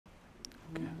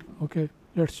Okay,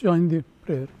 let's join the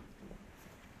prayer.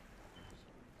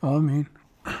 Ameen.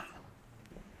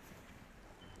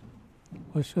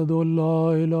 Ashhadu an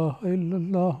la ilaha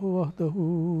illallah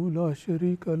wahdahu la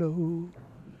sharika lahu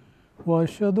wa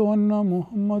ashhadu anna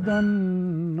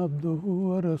Muhammadan abduhu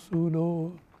wa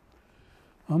rasuluh.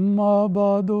 Amma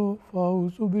ba'du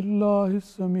fa'uzu billahi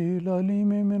as-sami'il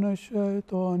alim minash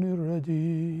shaitanir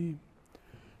rajim.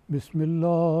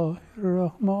 Bismillahir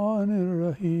Rahmanir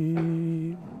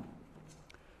Rahim.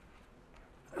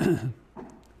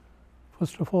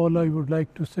 First of all, I would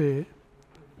like to say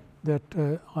that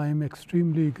I am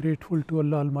extremely grateful to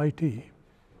Allah Almighty,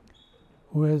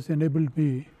 who has enabled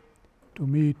me to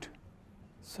meet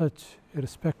such a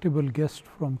respectable guest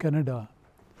from Canada,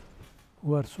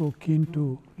 who are so keen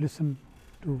to listen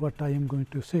to what I am going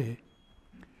to say.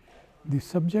 The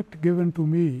subject given to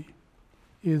me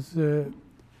is a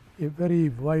very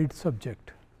wide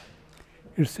subject.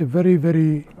 It's a very,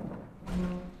 very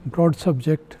broad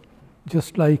subject,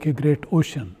 just like a great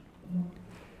ocean.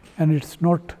 And it's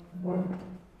not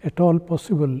at all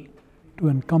possible to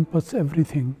encompass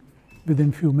everything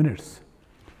within few minutes.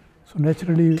 So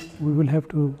naturally, we will have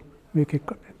to make a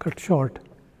cut short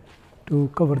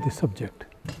to cover the subject.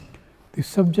 The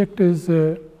subject is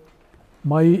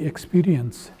my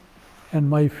experience and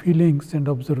my feelings and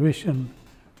observation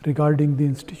regarding the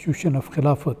institution of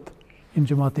khilafat in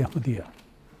Sohbate Ahmadiyya.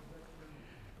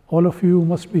 All of you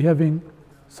must be having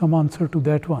some answer to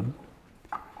that one,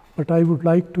 but I would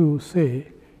like to say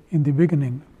in the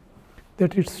beginning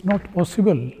that it's not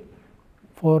possible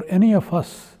for any of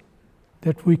us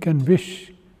that we can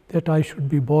wish that I should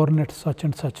be born at such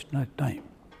and such time.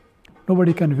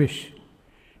 Nobody can wish.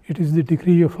 It is the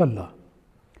decree of Allah.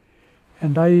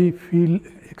 And I feel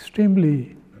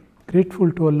extremely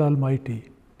grateful to Allah Almighty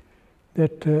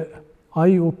that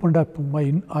I opened up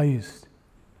my eyes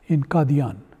in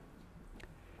Qadian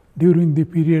during the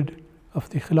period of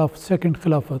the second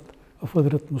khilafat of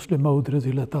Hazrat Muslim Maud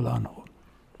Razillah Ta'ala Anhu.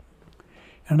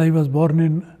 And I was born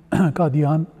in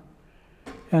Qadian,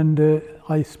 and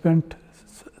I spent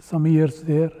some years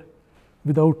there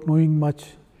without knowing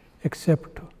much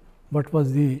except what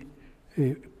was the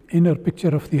inner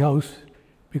picture of the house,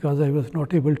 because I was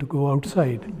not able to go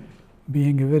outside,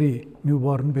 being a very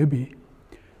newborn baby.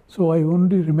 So I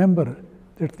only remember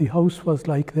that the house was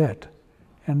like that,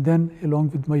 and then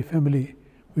along with my family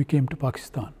we came to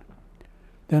Pakistan.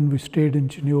 Then we stayed in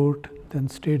Chiniot, then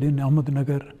stayed in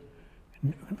Ahmednagar,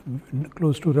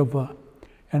 close to Rabwa,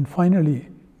 and finally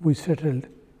we settled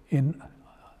in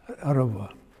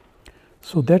Rabwa.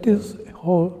 So that is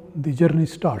how the journey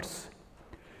starts.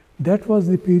 That was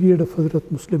the period of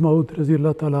Hazrat Muslim Maud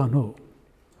Razillah Ta'ala Anhu,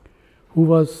 who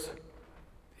was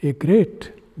a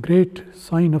great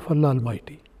sign of Allah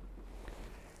Almighty.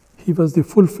 He was the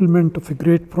fulfillment of a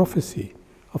great prophecy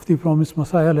of the promised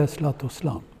Messiah alayhi salatu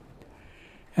wasalam.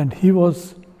 And he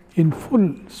was in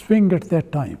full swing at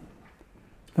that time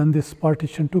when this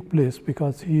partition took place,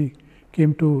 because he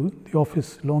came to the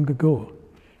office long ago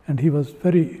and he was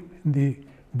very in the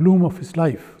bloom of his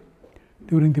life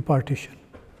during the partition.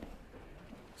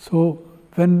 So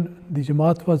when the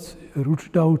Jamaat was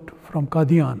rooted out from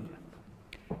Qadian,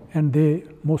 and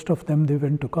most of them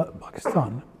went to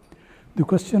Pakistan, the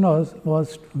question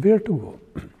was where to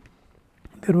go.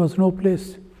 There was no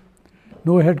place,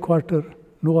 no headquarter,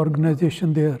 no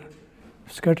organization there.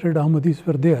 Scattered Ahmadis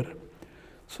were there.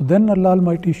 So then Allah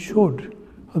Almighty showed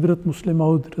Hazrat Muslim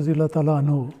Maud Razillah Ta'ala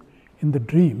Anhu in the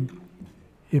dream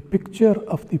a picture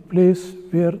of the place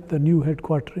where the new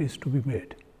headquarter is to be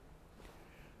made.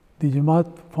 The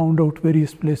Jamaat found out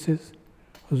various places.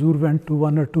 Hazur went to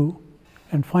one or two,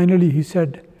 and finally he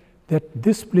said that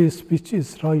this place, which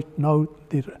is right now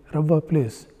the Rabwa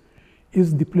place,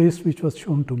 is the place which was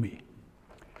shown to me.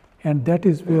 And that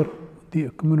is where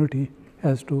the community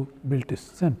has to build its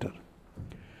center.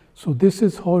 So this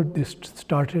is how this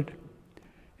started.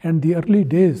 And the early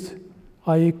days,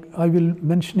 I will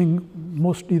mentioning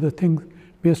mostly the things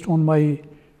based on my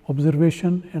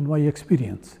observation and my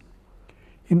experience.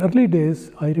 In early days,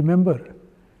 I remember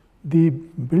the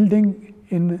building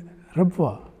in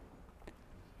Rabwa,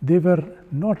 they were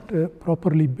not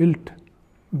properly built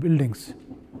buildings.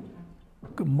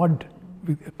 Mud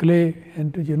with clay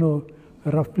and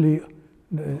roughly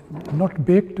not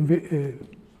baked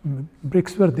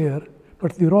bricks were there,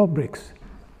 but the raw bricks.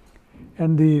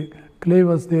 And the clay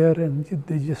was there, and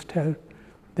they just had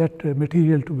that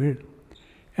material to build.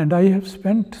 And I have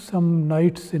spent some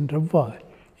nights in Rabwa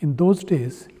in those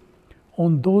days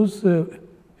on those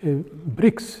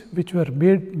bricks which were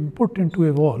put into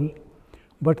a wall,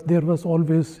 but there was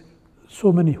always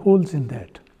so many holes in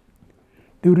that.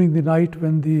 during the night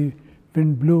when the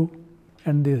wind blew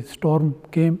and the storm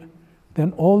came,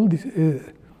 then all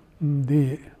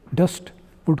the dust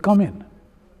would come in.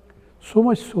 So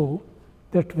much so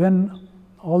that when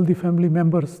all the family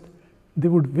members, they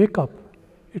would wake up,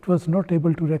 it was not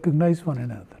able to recognize one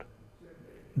another.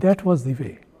 That was the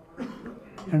way.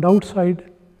 And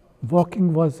outside,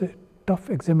 walking was a tough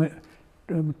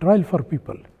trial for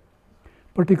people,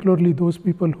 particularly those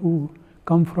people who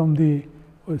come from the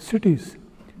cities.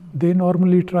 They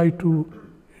normally try to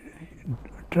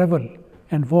travel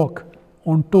and walk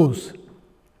on toes.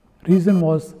 Reason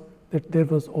was that there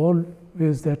was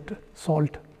always that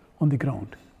salt on the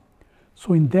ground.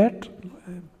 So in that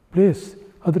place,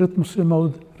 Hazrat Muslim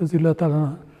Maud Razillah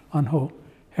Ta'ala Anhu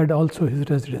had also his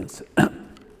residence.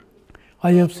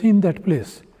 I have seen that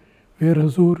place where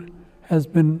Huzur has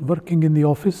been working in the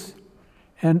office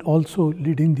and also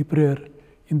leading the prayer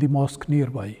in the mosque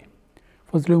nearby.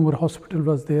 Fazl Umar Hospital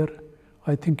was there.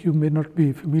 I think you may not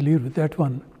be familiar with that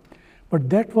one. But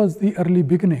that was the early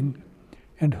beginning.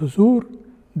 And Huzur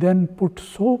then put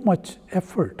so much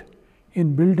effort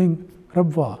in building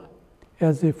Rabwa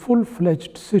as a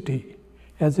full-fledged city,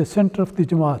 as a center of the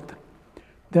Jamaat,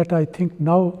 that I think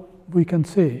now we can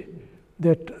say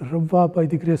that Rabwa, by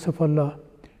the grace of Allah,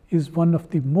 is one of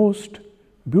the most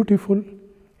beautiful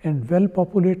and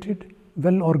well-populated,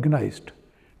 well-organized,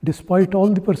 despite all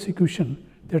the persecution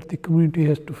that the community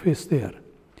has to face there.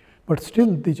 But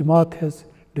still the Jamaat has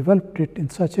developed it in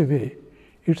such a way,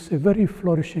 it's a very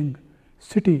flourishing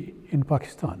city in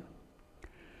Pakistan.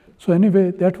 So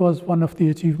anyway, that was one of the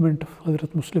achievements of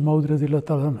Hazrat Muslim Maud Razillah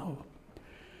Ta'ala Anhu.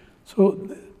 So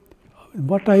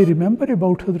what I remember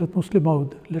about Hazrat Muslim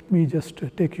Maud, let me just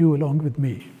take you along with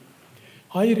me.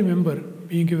 I remember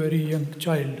being a very young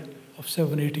child of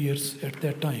 7-8 years at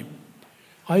that time.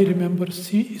 I remember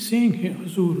seeing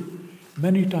Huzur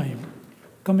many times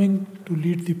coming to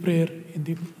lead the prayer in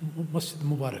the Masjid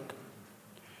Mubarak,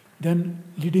 then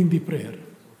leading the prayer.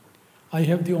 I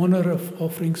have the honor of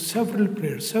offering several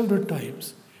prayers, several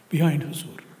times behind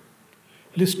Huzur,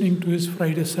 listening to his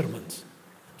Friday sermons.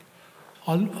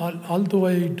 Although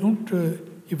I don't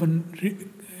even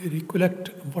recollect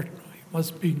what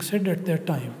was being said at that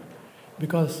time,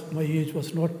 because my age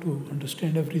was not to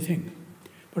understand everything,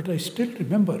 but I still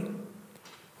remember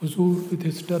Huzur with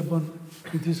his turban,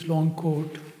 with his long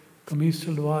coat, kameez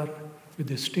salwar,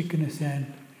 with a stick in his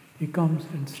hand. He comes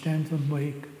and stands on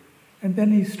mic, and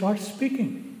then he starts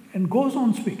speaking and goes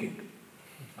on speaking,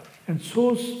 and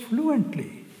so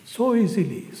fluently, so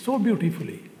easily, so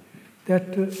beautifully,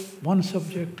 that one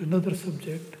subject, another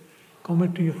subject,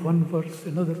 commentary of one verse,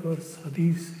 another verse,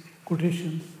 hadith,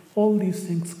 quotations, all these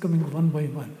things coming one by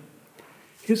one.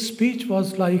 His speech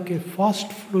was like a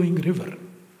fast-flowing river.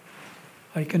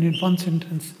 I can in one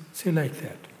sentence say like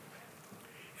that.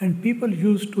 And people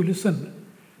used to listen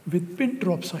with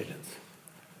pin-drop silence,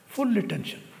 full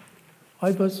attention.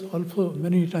 I was also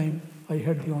many times, I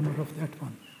had the honor of that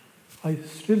one. I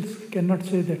still cannot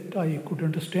say that I could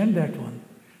understand that one,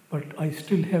 but I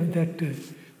still have that,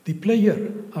 the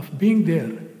pleasure of being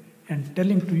there and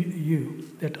telling to you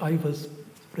that I was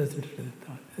present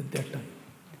at that time.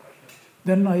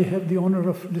 Then I have the honor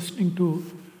of listening to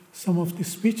some of the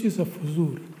speeches of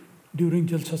Huzur during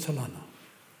Jalsa Salana.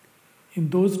 In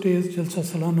those days, Jalsa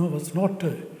Salana was not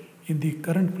in the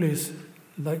current place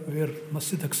like where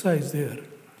Masjid Aqsa is there.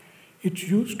 It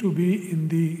used to be in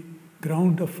the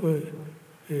ground of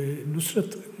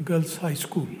Nusrat Girls High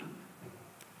School.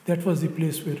 That was the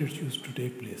place where it used to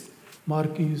take place.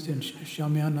 Marquees and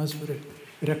shamianas were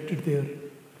erected there.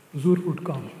 Huzur would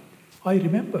come. I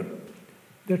remember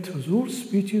that Huzur's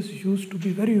speeches used to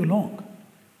be very long.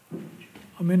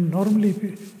 I mean,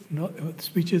 normally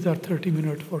speeches are 30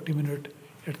 minutes, 40 minutes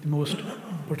at the most.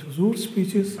 But Huzur's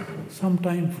speeches,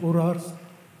 sometimes 4 hours,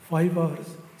 5 hours,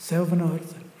 7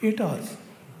 hours, 8 hours.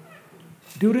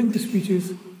 During the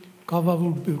speeches, kava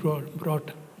would be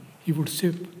brought. He would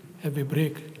sip, have a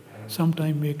break,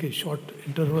 sometime make a short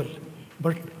interval,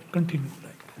 but continue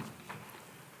like that.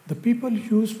 The people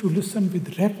used to listen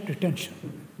with rapt attention.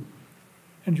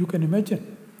 And you can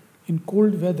imagine, in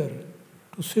cold weather,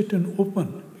 to sit and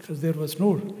open, because there was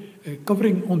no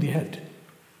covering on the head.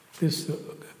 This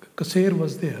kaseer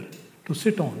was there to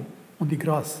sit on the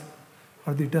grass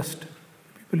or the dust.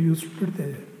 People used to sit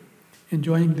there,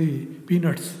 enjoying the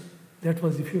peanuts. That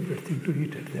was the favorite thing to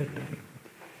eat at that time.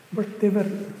 But they were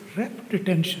rapt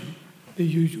attention. They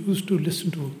used to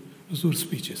listen to Huzur's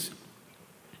speeches.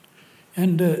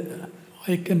 And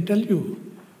I can tell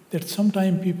you that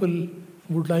sometimes people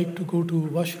would like to go to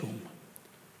washroom,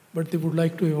 but they would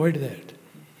like to avoid that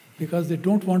because they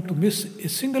don't want to miss a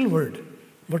single word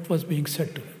what was being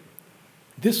said to them.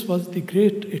 This was the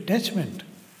great attachment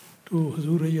to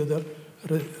Huzur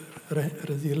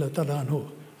Radiyallahu Ta'ala Anhu,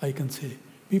 I can say.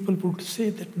 People would say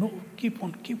that, no, keep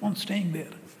on staying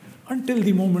there, until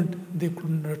the moment they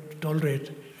could not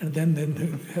tolerate, and then they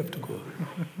have to go.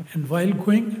 And while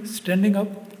going, standing up,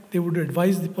 they would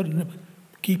advise the person,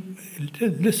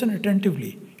 listen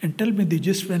attentively, and tell me the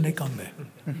gist when I come back.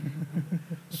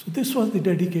 So this was the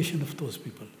dedication of those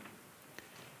people.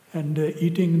 And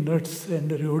eating nuts and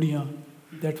rodiya,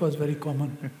 that was very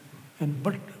common.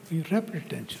 But we rapid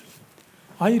attention.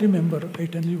 I remember, I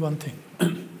tell you one thing.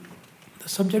 The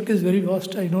subject is very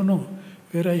vast. I don't know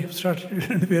where I have started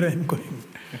and where I am going.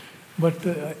 But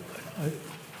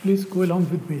please go along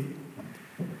with me.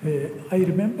 I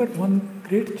remember one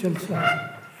great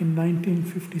jalsa in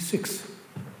 1956.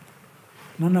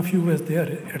 None of you was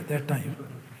there at that time.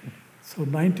 So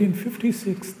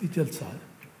 1956, the jalsa,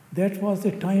 that was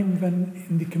the time when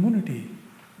in the community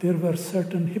there were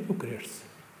certain hypocrites,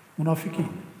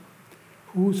 munafiqeen,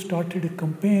 who started a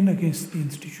campaign against the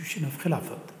institution of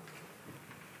khilafat.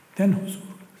 Then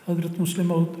Hazrat Muslim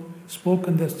Maud spoke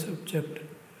on that subject.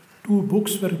 2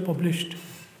 books were published,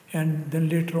 and then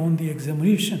later on the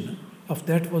examination of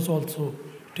that was also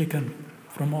taken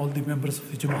from all the members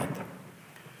of the Jamaat.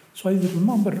 So I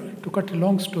remember, to cut a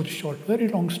long story short, very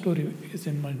long story is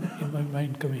in my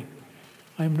mind coming.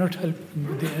 I am not helping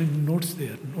with the notes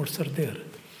there, notes are there.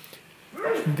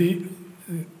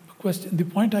 The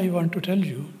point I want to tell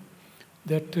you,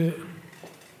 that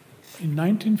in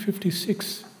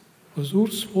 1956,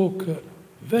 Huzur spoke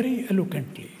very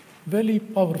eloquently, very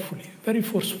powerfully, very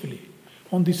forcefully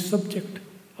on the subject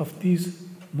of these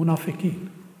munafiqeen,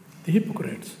 the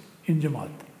hypocrites in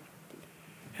Jamaat.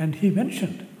 And he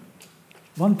mentioned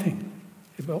one thing,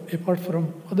 apart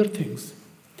from other things,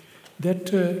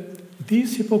 that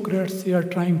these hypocrites, they are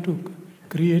trying to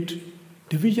create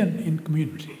division in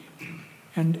community,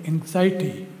 and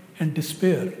anxiety and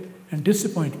despair and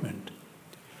disappointment.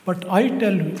 But I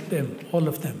tell them, all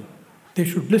of them, they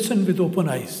should listen with open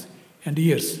eyes and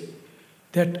ears,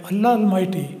 that Allah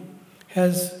Almighty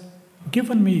has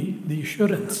given me the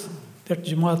assurance that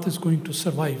Jamaat is going to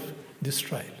survive this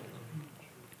trial.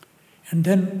 And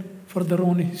then further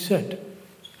on he said,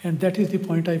 and that is the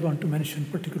point I want to mention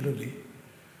particularly,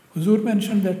 Huzur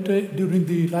mentioned that during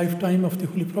the lifetime of the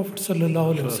Holy Prophet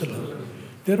ﷺ,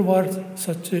 there was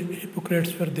such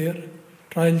hypocrites were there,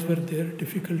 trials were there,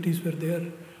 difficulties were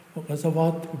there,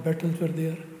 ghazawat, battles were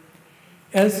there.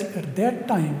 As at that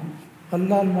time,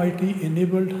 Allah Almighty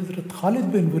enabled Hazrat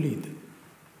Khalid bin Walid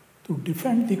to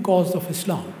defend the cause of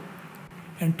Islam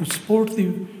and to support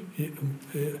the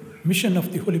mission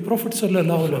of the Holy Prophet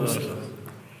ﷺ.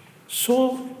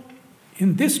 So,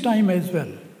 in this time as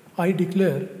well, I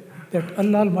declare that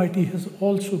Allah Almighty has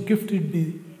also gifted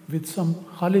me with some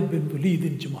Khalid bin Walid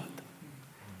in Jamaat.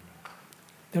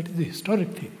 That is a historic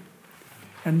thing.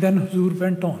 And then Huzur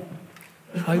went on.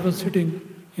 I was sitting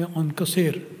on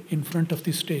Qasir in front of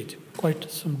the stage.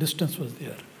 Quite some distance was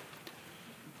there.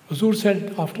 Huzur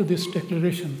said after this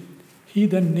declaration, he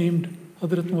then named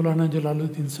Hazrat Maulana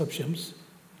Jalaluddin Sahib.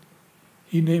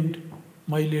 He named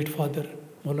my late father,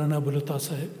 Maulana Abul Ata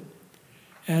Sahib,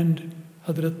 and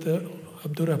Hazrat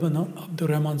Abdur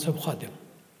Rahman Sahib Khadim.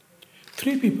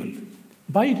 3 people,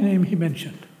 by name he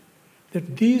mentioned,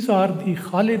 that these are the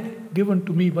Khalid given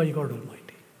to me by God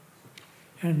Almighty.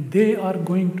 And they are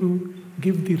going to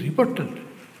give the rebuttal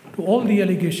to all the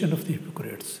allegation of the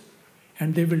hypocrites.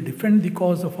 And they will defend the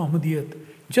cause of Ahmadiyyat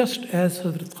just as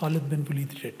Hazrat Khalid bin Walid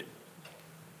did.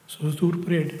 So Huzur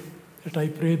prayed that I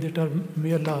pray that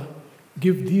may Allah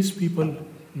give these people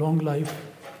long life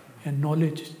and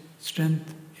knowledge,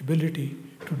 strength, ability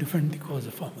to defend the cause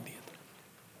of Ahmadiyyat.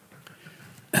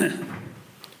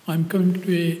 I'm coming to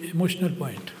an emotional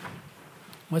point,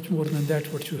 much more than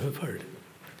that what you have heard.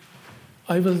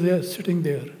 I was there, sitting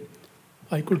there.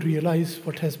 I could realize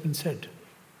what has been said.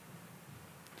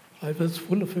 I was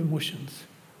full of emotions.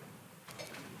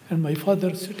 And my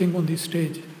father sitting on the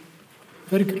stage,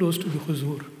 very close to the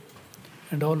Huzur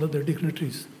and all other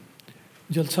dignitaries.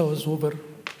 Jalsa was over.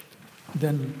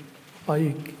 Then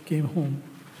I came home,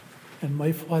 and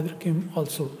my father came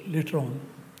also later on.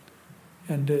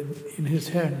 And in his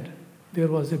hand, there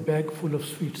was a bag full of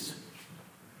sweets,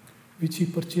 which he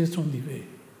purchased on the way,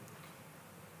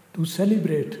 to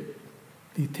celebrate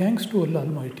the thanks to Allah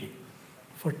Almighty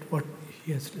for what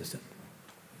he has listened.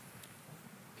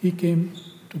 He came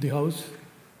to the house.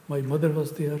 My mother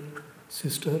was there,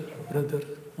 sister, brother,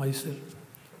 myself.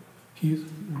 He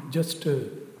just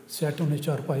sat on a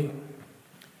charpai,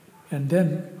 and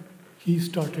then he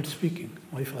started speaking,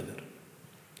 my father.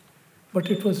 but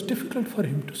it was difficult for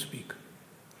him to speak.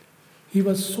 He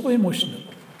was so emotional,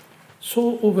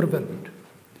 so overwhelmed,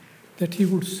 that he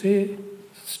would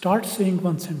start saying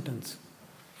one sentence,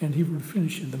 and he would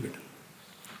finish in the middle,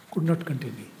 could not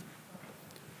continue.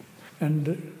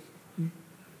 And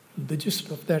the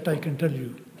gist of that I can tell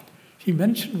you. He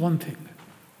mentioned one thing,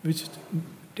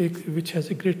 which has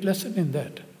a great lesson in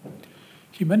that.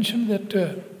 He mentioned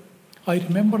that I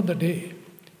remember the day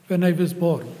when I was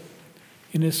born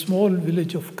in a small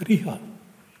village of Kriha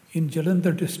in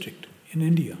Jalandhar district in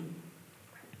India,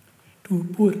 to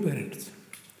poor parents.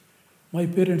 My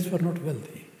parents were not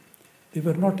wealthy. They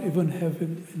were not even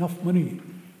having enough money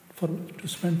to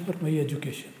spend for my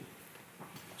education.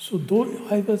 So though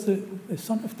I was a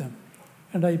son of them,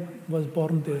 and I was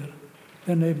born there,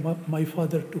 then my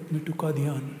father took me to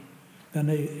Qadian, then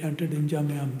I entered in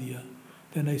Jamia Ahmadiyya,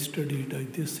 then I studied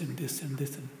this and this and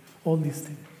this and all these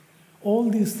things. All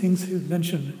these things he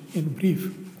mentioned in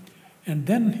brief. And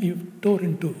then he tore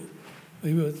into,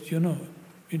 he was,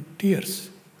 in tears.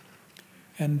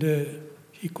 And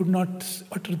he could not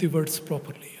utter the words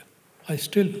properly. I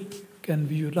still can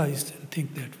visualize and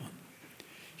think that one.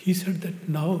 He said that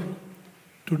now,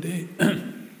 today,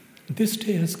 this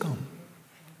day has come,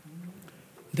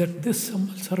 that this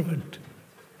humble servant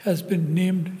has been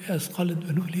named as Khalid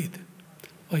bin Walid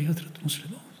by Hazrat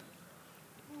Muslim.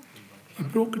 He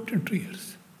broke it in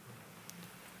tears.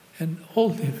 And all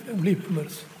the family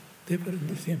members, they were in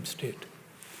the same state.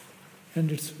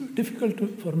 And it's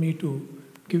difficult for me to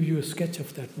give you a sketch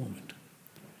of that moment.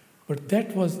 But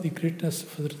that was the greatness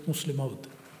of Hazrat Muslim Maud,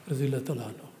 Razillah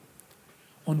Ta'ala.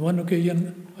 On one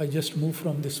occasion, I just moved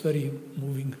from this very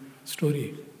moving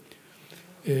story.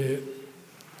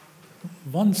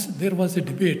 Once there was a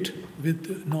debate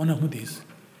with non-Ahmadis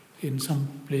in some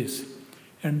place,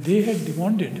 and they had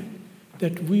demanded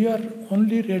that we are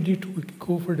only ready to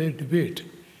go for a debate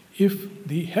if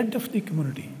the head of the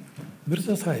community,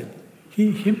 Mirza Sahib,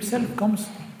 he himself comes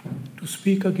to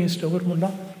speak against our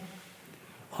mullah,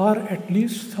 or at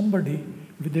least somebody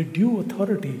with a due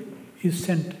authority is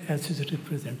sent as his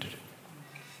representative.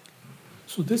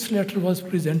 So this letter was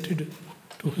presented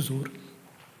to Huzur.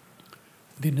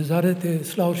 The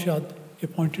Nazarat-e-Islah Irshad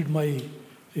appointed my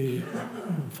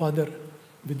father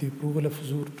with the approval of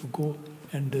Huzur to go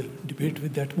and debate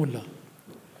with that mullah.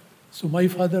 So my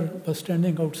father was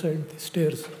standing outside the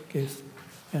stairs case,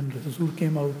 and Huzur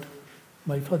came out.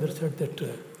 My father said that,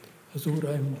 Huzur,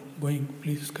 I am going,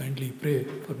 please kindly pray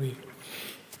for me.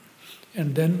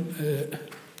 And then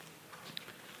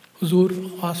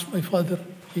Huzur asked my father,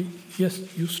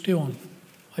 yes, you stay on,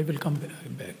 I will come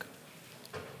back.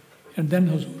 And then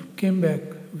Huzur came back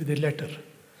with a letter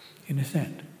in his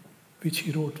hand, which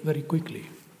he wrote very quickly.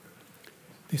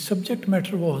 The subject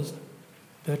matter was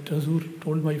that Huzur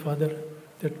told my father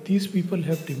that these people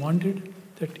have demanded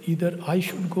that either I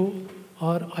should go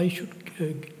or I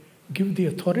should give the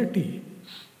authority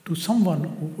to someone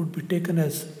who would be taken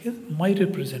as my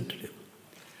representative.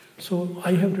 So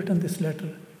I have written this letter,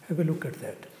 have a look at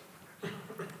that.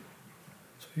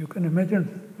 So you can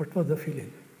imagine what was the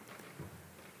feeling.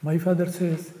 My father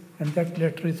says, and that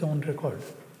letter is on record,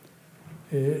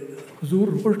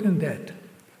 Huzur wrote in that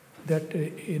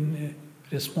in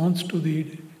response to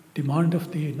the demand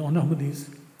of the non-Ahmadis,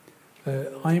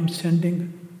 I am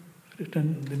sending,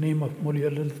 written the name of Mawli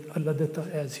Allah Datta,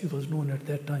 as he was known at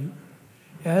that time,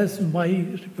 as my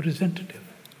representative.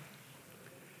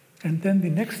 And then the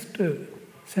next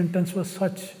sentence was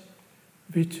such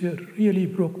which really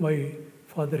broke my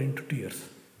father into tears.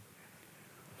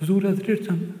 Huzur has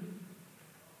written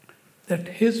that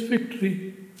his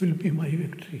victory will be my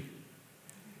victory,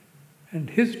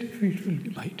 and his defeat will be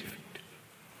my defeat.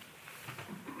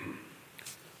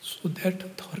 So that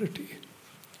authority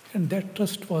and that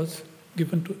trust was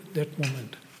given to that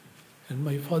moment. And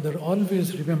my father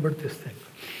always remembered this thing,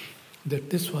 that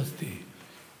this was the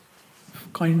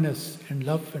kindness and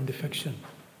love and affection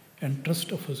and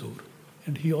trust of Huzur.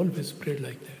 And he always prayed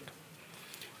like that.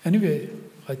 Anyway,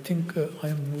 I think I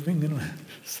am moving in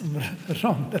some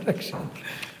wrong direction.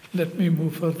 Let me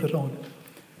move further on.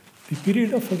 The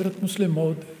period of Hazrat Muslim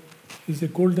Maud is a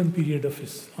golden period of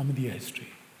his Ahmadiyya history.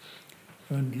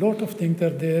 And a lot of things are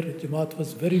there. Jamaat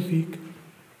was very weak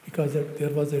because there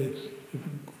was a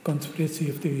conspiracy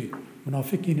of the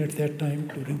Munafiqeen at that time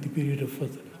during the period of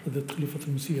the Khilafat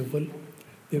al-Masih Awwal.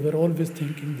 They were always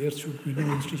thinking there should be no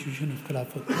institution of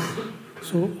khilafat.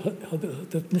 So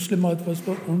the Muslim Maud was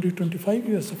only 25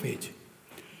 years of age.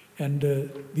 And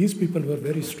these people were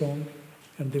very strong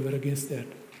and they were against that.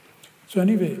 So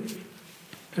anyway,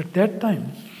 at that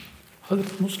time,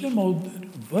 Hazrat Muslim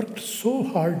Maud worked so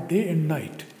hard day and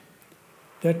night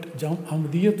that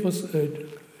Ahmadiyyat was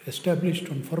established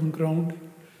on firm ground.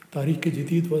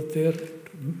 Tariq-e-Jadid was there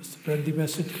to spread the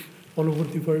message all over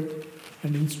the world,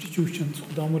 and institutions,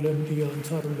 Khuddamul Ahmadiyya,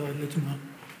 Ansarullah, Lajna,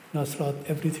 Nasrat,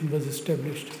 everything was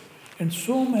established. And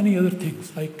so many other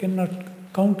things. I cannot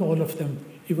count all of them,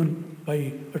 even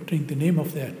by uttering the name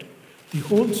of that. The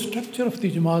whole structure of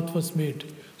the Jamaat was made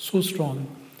so strong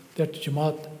that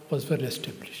Jamaat was well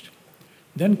established.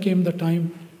 Then came the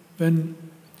time when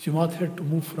Jamaat had to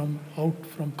move out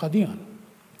from Qadian.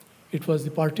 It was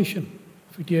the partition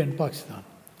of India and Pakistan.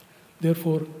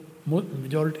 Therefore,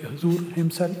 majority, Hazur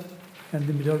himself and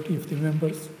the majority of the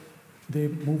members, they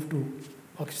moved to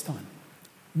Pakistan.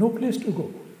 No place to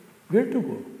go. Where to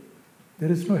go?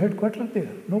 There is no headquarters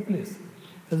there, no place.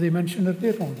 As I mentioned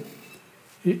earlier on,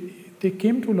 they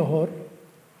came to Lahore,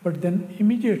 but then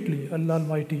immediately Allah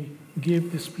Almighty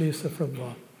gave this place a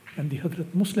fatwa, and the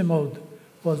Hazrat Muslim Maud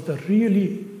was the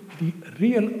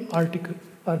real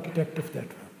architect of that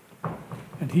one.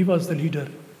 And he was the leader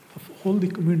of all the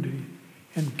community,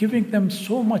 and giving them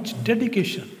so much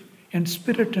dedication and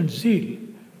spirit and zeal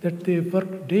that they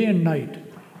worked day and night,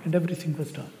 and everything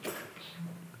was done.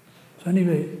 So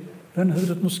anyway, when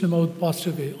Hazrat Muslim Maud passed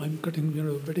away, I'm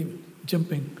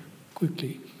jumping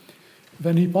quickly.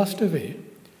 When he passed away,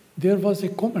 there was a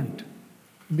comment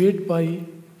made by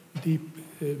the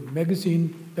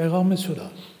magazine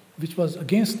Paygam-e-Suda, which was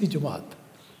against the Jamaat.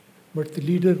 But the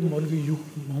leader, Maulvi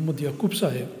Muhammad Yaqub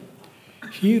Sahib,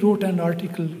 he wrote an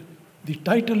article. The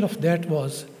title of that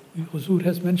was, Huzur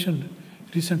has mentioned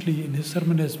recently in his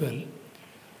sermon as well,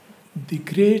 The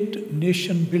Great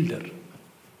Nation Builder.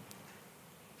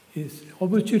 His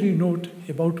obituary note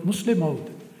about Muslim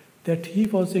Maud, that he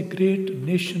was a great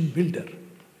nation builder.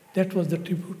 That was the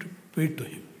tribute paid to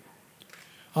him.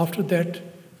 After that,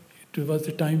 it was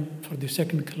the time for the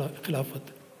second khilafat.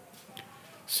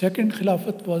 Second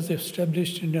khilafat was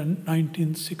established in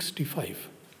 1965.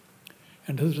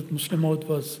 And Hazrat Muslim Maud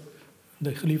was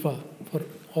the Khalifa for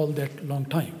all that long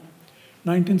time.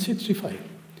 1965.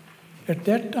 At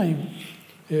that time,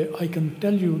 I can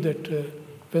tell you that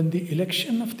when the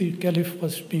election of the Caliph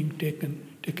was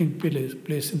taking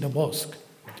place in the mosque,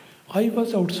 I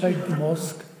was outside the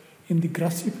mosque in the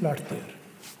grassy plot there,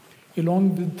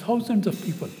 along with thousands of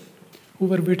people who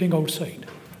were waiting outside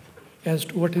as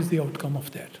to what is the outcome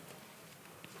of that.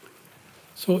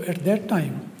 So at that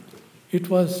time, it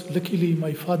was luckily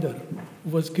my father who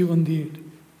was given the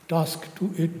task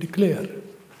to declare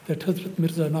that Hazrat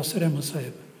Mirza Nasir Ahmad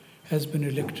Sahib has been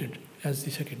elected as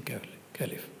the second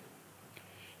Caliph.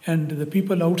 And the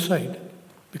people outside,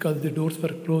 because the doors were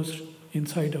closed,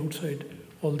 inside, outside,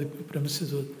 all the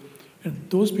premises were, and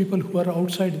those people who are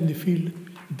outside in the field,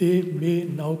 they may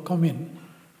now come in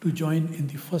to join in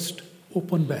the first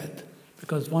open bath,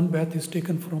 because one bath is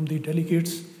taken from the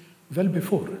delegates well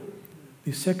before.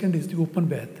 The second is the open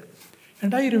bath.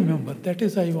 And I remember, that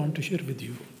is I want to share with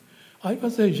you. I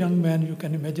was a young man, you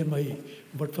can imagine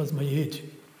what was my age,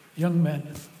 young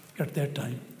man at that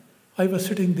time. I was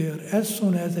sitting there. As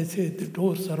soon as I said the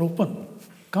doors are open,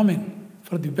 come in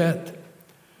for the bath,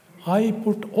 I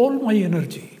put all my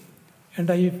energy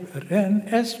and I ran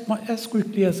as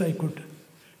quickly as I could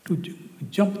to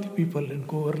jump the people and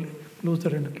go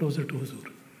closer and closer to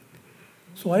Huzur.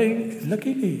 So I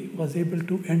luckily was able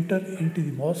to enter into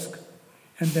the mosque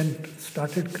and then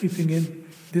started creeping in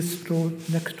this row,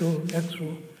 next row, next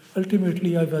row.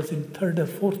 Ultimately, I was in third or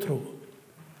fourth row,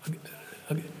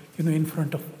 in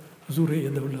front of Huzur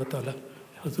Yadullah Ta'ala,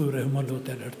 Huzur Rahmallah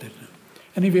Ta'ala.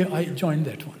 Anyway, I joined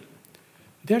that one.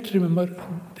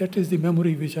 That is the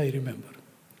memory which I remember.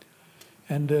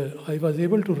 And I was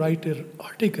able to write an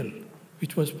article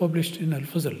which was published in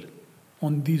Al-Fazl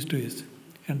on these days,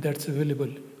 and that's available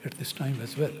at this time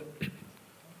as well.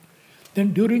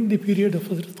 Then during the period of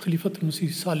Hazrat Khalifatul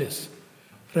Masih Salis,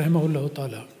 Rahimahullah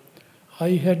Ta'ala,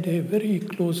 I had a very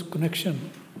close connection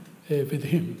with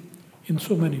him in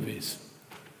so many ways.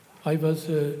 I was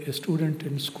a student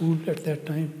in school at that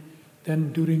time.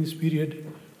 Then during this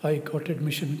period, I got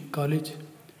admission in college.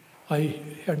 I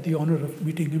had the honor of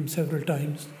meeting him several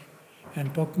times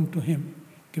and talking to him,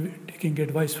 taking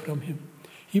advice from him.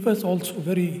 He was also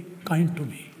very kind to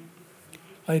me.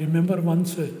 I remember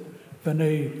once when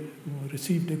I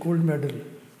received a gold medal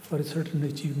for a certain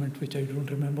achievement, which I don't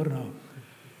remember now.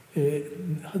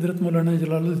 Hazrat Maulana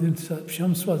Jalaluddin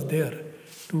Shams was there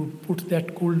to put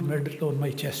that gold medal on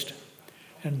my chest.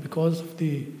 And because of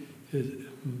the,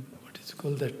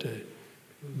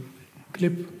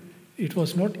 clip, it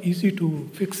was not easy to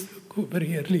fix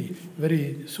very early,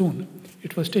 very soon.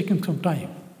 It was taking some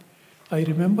time. I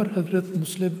remember Hazrat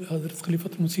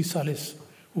Khalifatul Masih Salis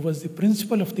who was the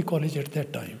principal of the college at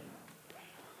that time.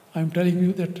 I'm telling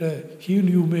you that he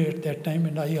knew me at that time,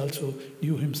 and I also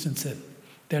knew him since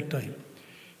that time.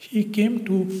 He came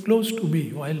close to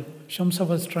me while Shamsa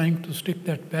was trying to stick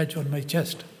that badge on my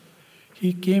chest.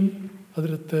 He came,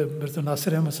 Hazrat Mirza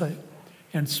Nasir Ahmad Sahib,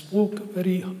 and spoke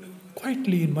very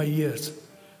quietly in my ears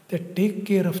that take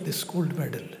care of this gold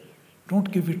medal. Don't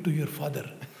give it to your father.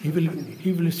 He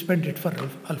will spend it for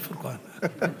Al-Furqan.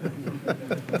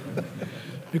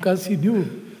 Because he knew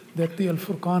that the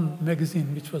Al-Furqan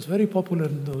magazine, which was very popular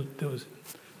in those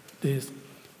days,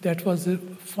 that was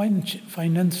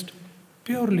financed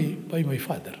purely by my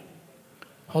father.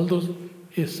 Although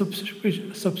a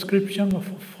subscription of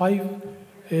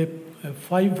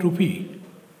 5 rupee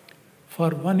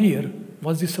for 1 year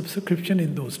was the subscription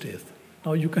in those days.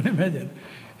 Now you can imagine,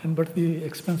 but the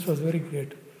expense was very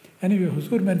great. Anyway,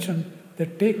 Huzur mentioned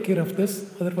that take care of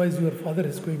this, otherwise your father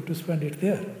is going to spend it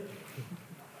there.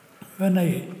 When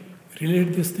I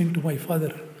relayed this thing to my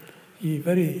father, he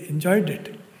very enjoyed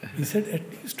it. He said, at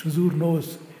least Huzur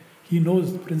knows, he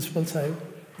knows, Principal Sahib,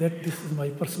 that this is my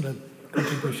personal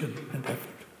contribution and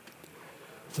effort.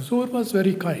 Huzur was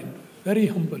very kind, very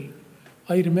humble.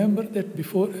 I remember that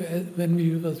before, when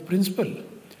we was principal,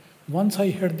 once I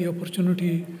had the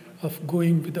opportunity of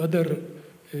going with other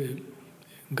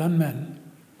gunmen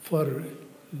for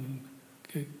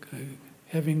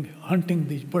hunting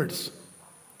these birds.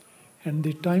 And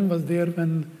the time was there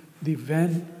when the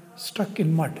van stuck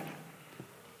in mud.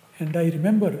 And I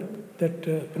remember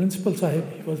that Principal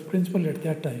Sahib, he was principal at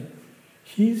that time,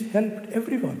 he's helped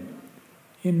everyone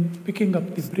in picking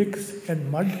up the bricks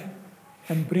and mud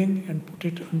and bring and put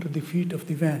it under the feet of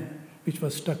the van, which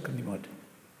was stuck in the mud.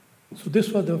 So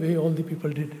this was the way all the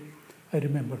people did. I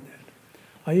remember that.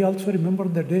 I also remember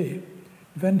the day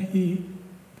when he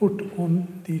put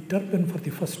on the turban for the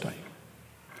first time.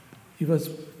 He was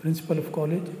principal of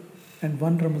college, and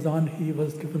one Ramadan he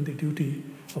was given the duty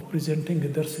of presenting a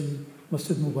dars in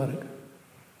Masjid Mubarak.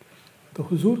 The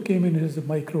Huzur came in his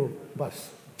micro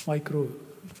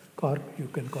car, you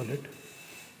can call it,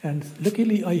 and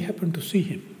luckily I happened to see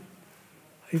him.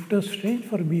 It was strange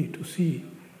for me to see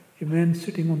a man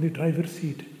sitting on the driver's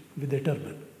seat with a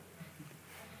turban,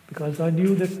 because I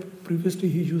knew that previously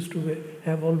he used to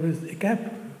have always a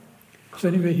cap. So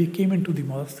anyway, he came into the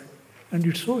mosque, and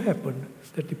it so happened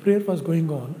that the prayer was going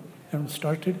on and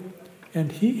started,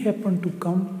 and he happened to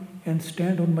come and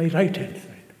stand on my right hand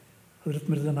side, Hazrat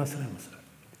Mirza Nasir Ahmad Sahib.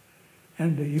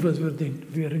 And he was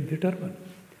wearing the turban.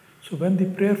 So when the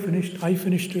prayer finished, I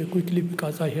finished quickly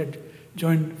because I had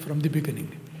joined from the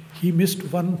beginning. He missed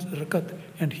one rakat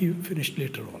and he finished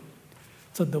later on.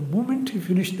 So the moment he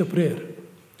finished the prayer,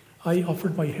 I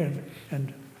offered my hand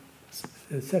and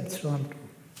said salam,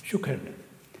 shook hand.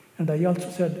 And I also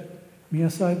said, Mian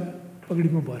Sahib, Pagdi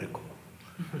Mubarak ho.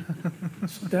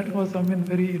 So that was,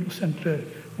 very innocent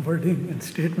wording and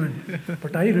statement.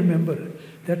 But I remember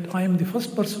that I am the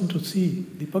first person to see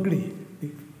the pagdi,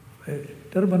 the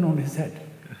turban on his head.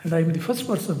 And I am the first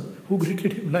person who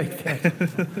greeted him like that.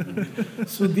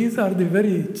 So these are the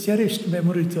very cherished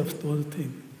memories of those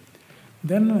things.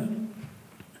 Then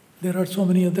there are so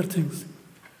many other things.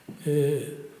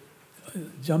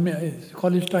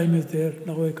 College time is there.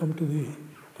 Now I come to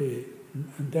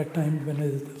that time when I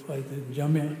was in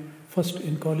Jamia, first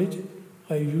in college,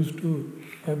 I used to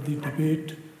have the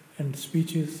debate and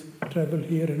speeches, travel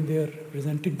here and there,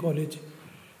 presenting college.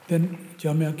 Then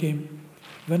Jamia came.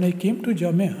 When I came to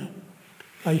Jamia,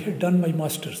 I had done my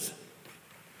master's,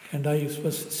 and I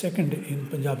was second in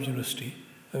Punjab University.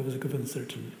 I was given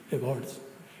certain awards.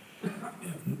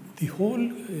 The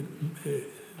whole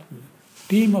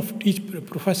team of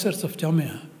professors of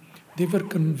Jamia, they were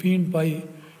convened by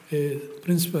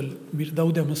Principal Mir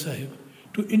Dawood Ahmad Sahib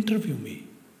to interview me,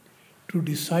 to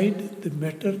decide the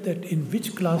matter that in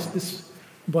which class this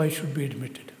boy should be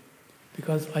admitted,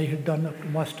 because I had done up to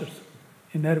master's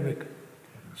in Arabic.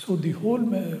 So the whole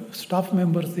staff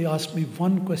members, they asked me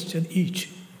one question each.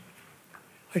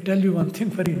 I tell you one thing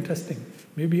very interesting.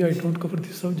 Maybe I don't cover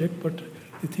the subject, but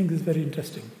the thing is very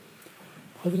interesting.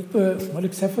 Hazrat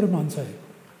Malik Saifur Rahman Sahib,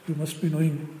 you must be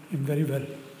knowing him very well.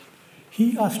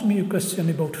 He asked me a question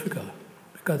about fiqh,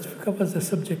 because fiqh was a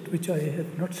subject which I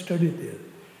had not studied there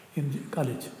in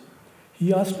college.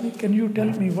 He asked me, can you tell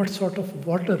me what sort of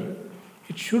water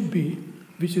it should be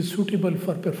which is suitable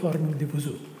for performing the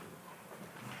wuzu?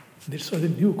 This was a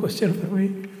new question for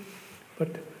me.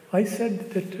 But I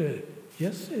said that,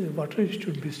 yes, water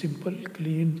should be simple,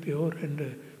 clean, pure,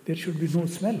 and there should be no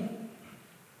smell.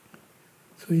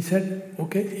 So he said,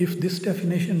 okay, if this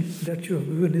definition that you have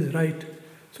given is right,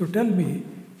 so tell me,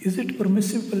 is it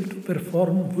permissible to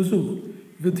perform wuzu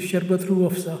with Sharbat Ruh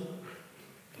Afza.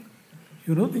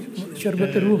 You know the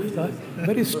Sharbat Ruh Afza,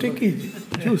 very sticky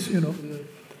juice, you know.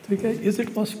 Is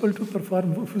it possible to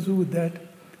perform wuzu with that?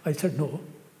 I said no.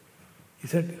 He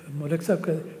said, Mulak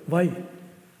Sahib, why?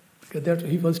 Because that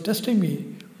he was testing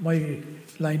me, my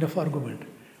line of argument.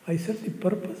 I said the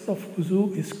purpose of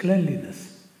wuzu is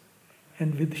cleanliness.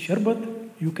 And with sharbat,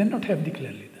 you cannot have the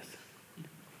cleanliness.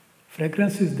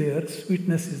 Fragrance is there,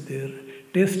 sweetness is there,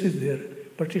 taste is there,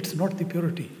 but it's not the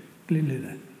purity,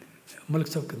 cleanliness. Mulak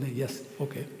Sahib said, yes,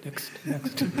 okay, next.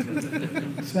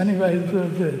 So anyway,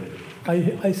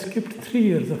 I skipped 3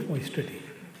 years of my study.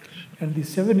 And the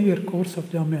 7-year course of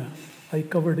Jamia, I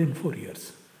covered in 4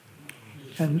 years.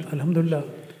 And Alhamdulillah,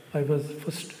 I was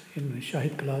first in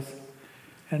Shahid class.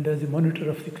 And as a monitor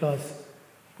of the class,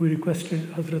 we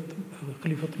requested Hazrat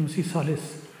Khilafat Musi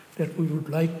Salis that we would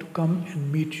like to come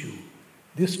and meet you.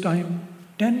 This time,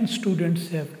 10 students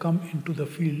have come into the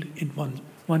field in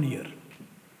one year.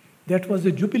 That was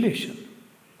a jubilation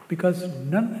because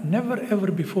never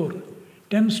ever before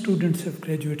 10 students have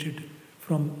graduated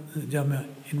from Jamia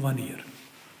in 1 year.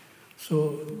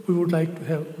 So we would like to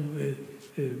have,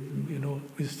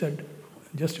 we said,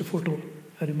 just a photo,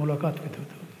 hari mulaqat with you.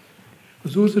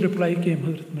 Huzur's reply came,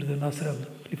 Hazrat Mirza Nasir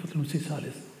Khalifatul Musi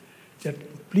Salis,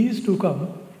 that please do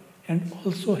come and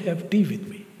also have tea with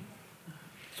me.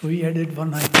 So he added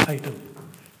one item,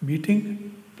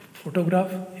 meeting,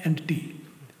 photograph and tea.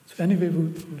 So anyway, we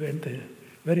went there.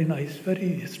 Very nice, very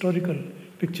historical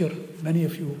picture. Many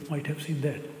of you might have seen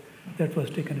that. That was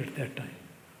taken at that time.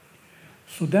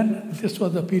 So then this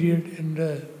was the period, and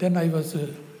then I was,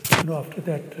 after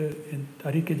that in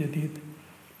Tariq-e-Jadid,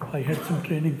 I had some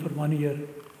training for 1 year.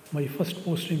 My first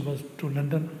posting was to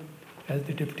London as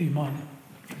the deputy imam.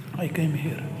 I came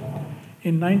here.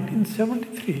 In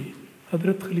 1973,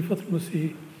 Hazrat Khalifatul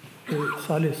Musi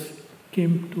Salis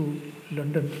came to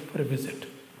London for a visit.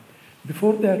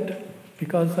 Before that,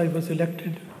 because I was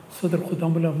elected Sadr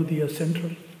Khuddamul Ahmadiyya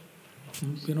Central,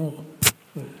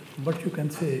 what you can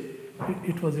say,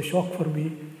 it was a shock for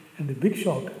me, and a big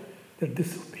shock that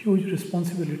this huge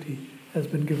responsibility has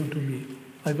been given to me.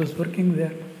 I was working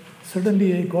there.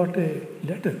 Suddenly I got a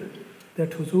letter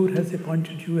that Huzur has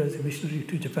appointed you as a missionary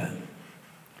to Japan.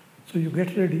 So you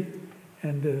get ready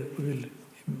and we will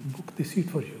book the seat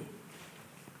for you.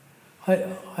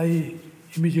 I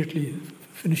immediately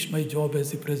finished my job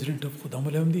as the president of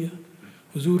Khuddamul Ahmadiyya.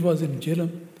 Huzur was in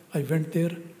Jhelum. I went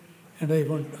there and I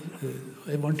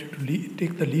wanted to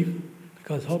take the leave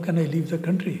because how can I leave the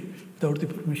country without the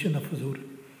permission of Huzur?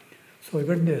 So I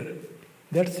went there.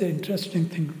 That's an interesting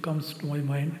thing comes to my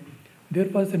mind. There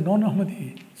was a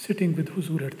non-Ahmadi sitting with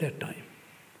Huzur at that time.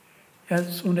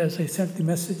 As soon as I sent the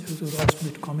message, Huzur asked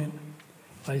me to come in.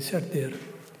 I sat there,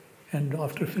 and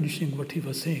after finishing what he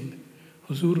was saying,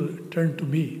 Huzur turned to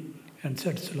me and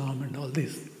said salam and all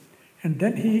this. And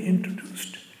then he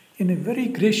introduced in a very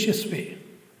gracious way.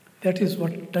 That is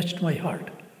what touched my heart.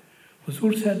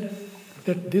 Huzur said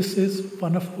that this is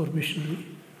one of our missionaries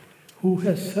who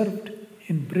has served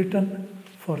in Britain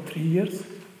for 3 years,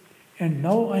 and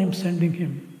now I am sending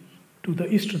him to the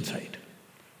eastern side.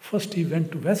 First he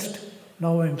went to west,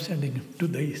 now I am sending him to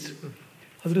the east.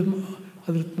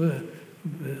 Hazrat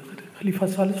Khalifa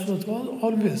Salis was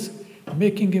always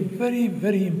making a very,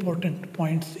 very important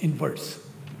points in words.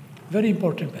 Very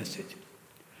important message.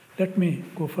 Let me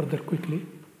go further quickly.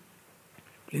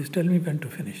 Please tell me when to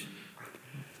finish.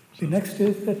 The next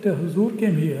is that Huzur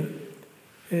came here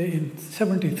in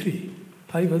 73.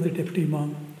 I was the deputy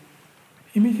imam.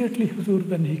 Immediately Huzur,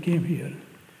 when he came here,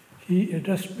 he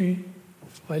addressed me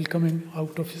while coming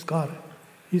out of his car.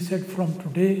 He said, from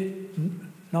today,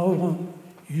 now on,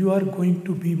 you are going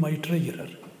to be my treasurer,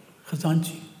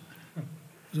 Khazanchi.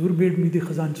 Huzur made me the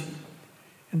Khazanchi.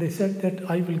 And they said that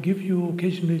I will give you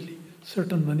occasionally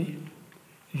certain money.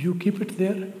 You keep it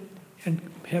there and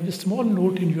have a small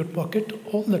note in your pocket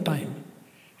all the time.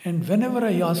 And whenever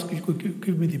I ask, you could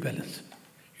give me the balance.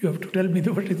 You have to tell me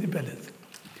what is the balance.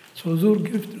 So Huzur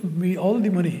gives me all the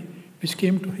money which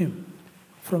came to him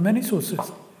from many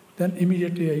sources. Then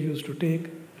immediately I used to take,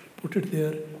 put it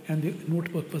there, and the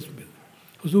notebook was built.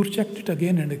 Huzur checked it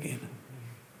again and again.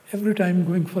 Every time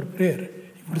going for prayer,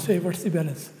 he would say, what's the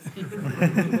balance?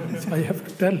 So I have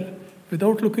to tell,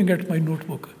 without looking at my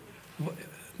notebook,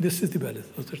 this is the balance.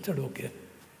 Huzur said, okay.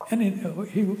 And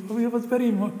he was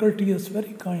very courteous,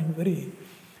 very kind,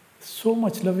 so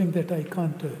much loving that I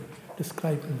can't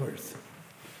describe in words.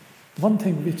 One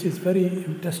thing which is very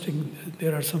interesting,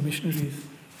 there are some missionaries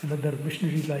and other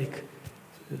missionary-like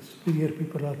superior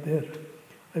people are there.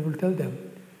 I will tell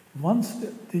them, once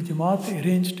the Jamaat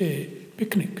arranged a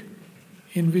picnic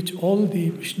in which all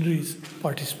the missionaries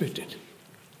participated.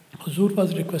 Huzur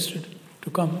was requested to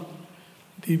come.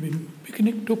 The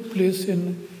picnic took place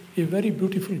in a very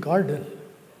beautiful garden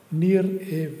near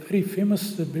a very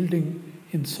famous building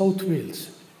in South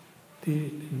Wales.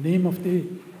 The name of the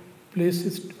place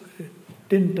is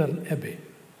Tintern Abbey.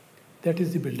 That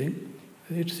is the building.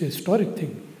 It's a historic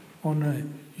thing.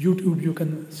 On YouTube, you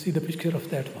can see the picture of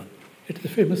that one. It's a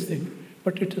famous thing,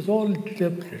 but it is all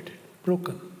dilapidated,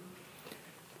 broken.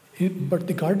 But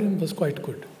the garden was quite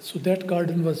good. So that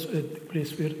garden was the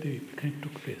place where the picnic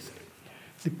took place.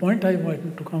 The point I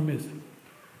wanted to come is,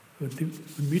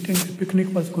 the meeting, the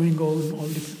picnic was going on, all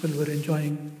the people were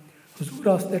enjoying.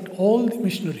 Huzur asked that all the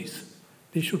missionaries,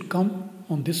 they should come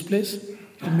on this place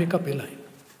and make up a line.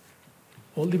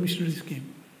 All the missionaries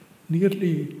came.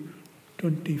 Nearly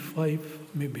 25,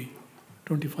 maybe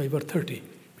 25 or 30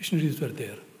 missionaries were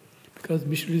there, because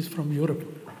missionaries from Europe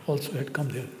also had come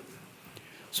there.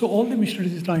 So all the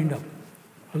missionaries lined up.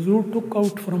 Huzur took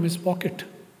out from his pocket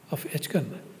of Echkan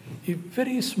a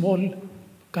very small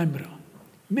camera,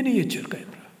 miniature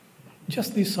camera,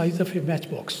 just the size of a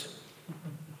matchbox.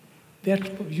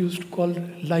 That used to call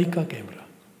Leica camera.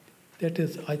 That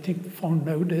is, I think, found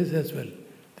nowadays as well.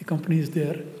 The company is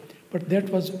there, but that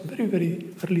was very,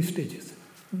 very early stages.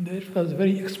 That was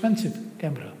very expensive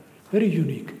camera, very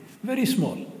unique, very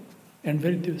small, and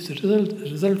the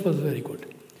result was very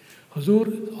good.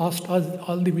 Huzur asked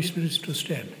all the missionaries to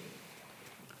stand.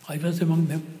 I was among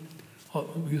them.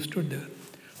 We stood there.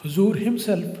 Huzur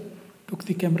himself took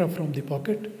the camera from the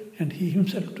pocket, and he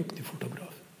himself took the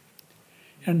photograph.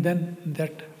 And then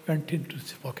that went into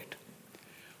his pocket.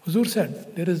 Huzur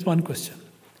said, there is one question.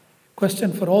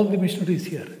 Question for all the missionaries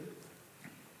here.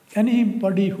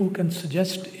 Anybody who can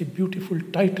suggest a beautiful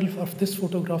title of this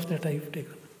photograph that I have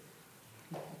taken?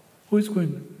 Who is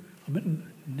going? I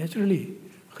mean, naturally,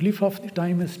 Khalifa of the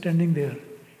time is standing there.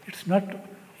 It's not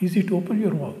easy to open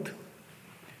your mouth.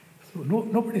 So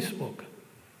nobody spoke.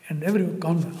 And everyone,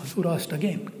 Huzur asked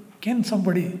again, can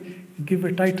somebody give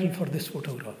a title for this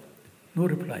photograph? No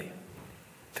reply.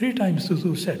 3 times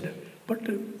Huzur said, but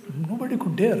nobody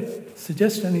could dare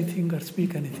suggest anything or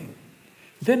speak anything.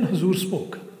 Then Huzur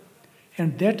spoke.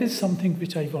 And that is something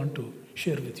which I want to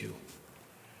share with you.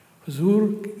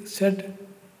 Huzur said,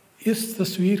 इस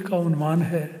तस्वीर का उन्वान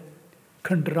है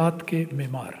खंडरात के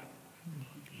Maymar,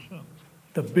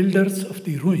 the builders of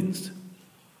the ruins.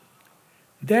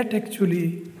 That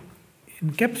actually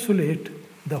encapsulate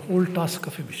the whole task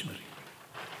of a missionary.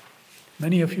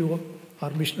 Many of you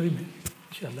are missionary,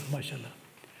 inshallah, mashallah.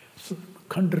 So,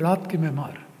 Khandrat ke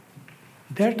Memar,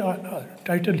 that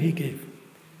title he gave.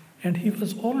 And he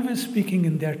was always speaking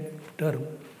in that term.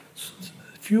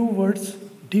 Few words,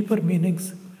 deeper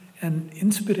meanings, and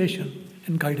inspiration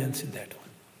and guidance in that one.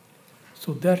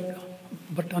 So that,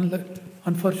 but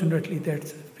unfortunately,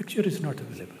 that picture is not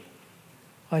available.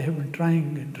 I have been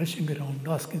trying and rushing around,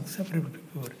 asking several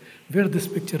people where this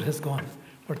picture has gone,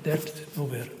 but that's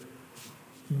nowhere.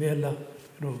 May Allah,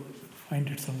 find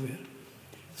it somewhere.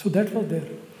 So that was there.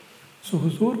 So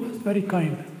Huzur was very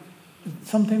kind.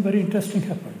 Something very interesting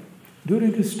happened.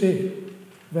 During his stay,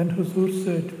 when Huzur's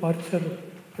departure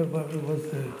was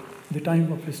the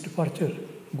time of his departure,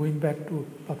 going back to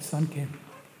Pakistan came,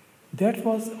 that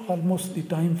was almost the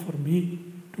time for me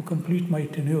to complete my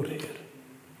tenure here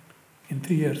in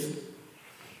 3 years.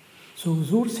 So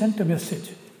Huzur sent a message,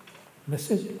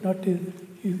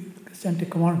 he sent a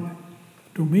command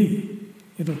to me,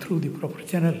 through the proper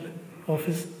channel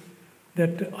office,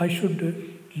 that I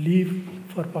should leave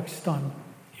for Pakistan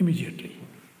immediately.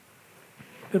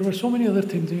 There were so many other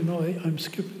things, I'm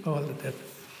skipping all of that.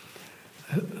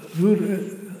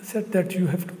 Huzur said that you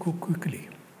have to go quickly.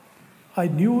 I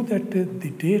knew that the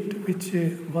date which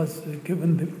was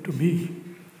given to me,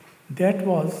 that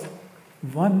was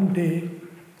one day,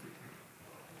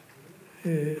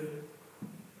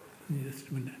 just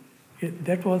a minute.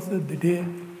 That was the day,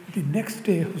 the next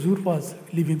day Huzur was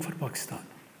leaving for Pakistan.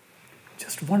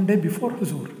 Just one day before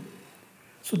Huzur.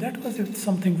 So that was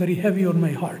something very heavy on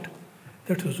my heart,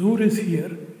 that Huzur is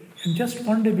here, and just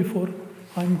one day before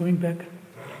I'm going back.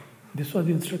 This was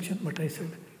the instruction, but I said,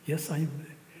 yes, I'm.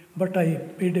 But I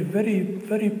made a very,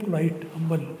 very polite,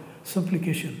 humble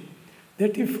supplication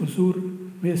that if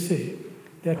Huzur may say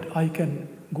that I can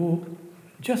go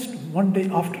just one day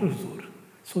after Huzur,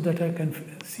 so that I can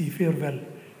see farewell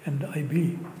and I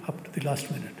be up to the last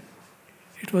minute.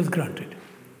 It was granted.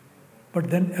 But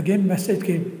then again message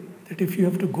came that if you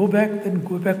have to go back, then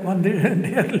go back one day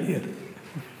earlier.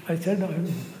 I said, I'm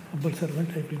a humble servant,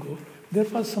 I will go. There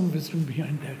was some wisdom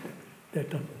behind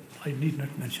that I need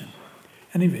not mention.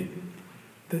 Anyway,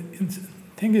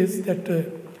 thing is that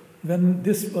when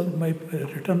my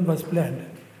return was planned,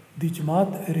 the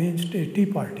Jamaat arranged a tea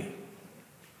party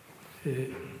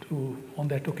on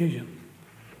that occasion.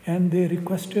 And they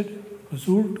requested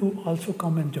Huzur to also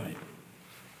come and join.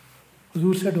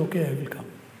 Huzur said, okay, I will come.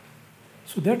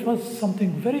 So that was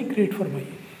something very great for me.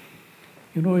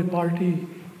 You know, a party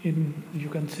you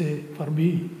can say, for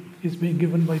me, is being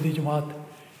given by the Jamaat,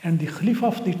 and the Khalifa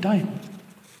of the time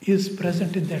is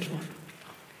present in that one.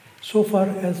 So far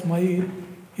as my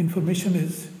information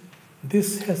is,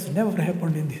 this has never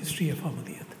happened in the history of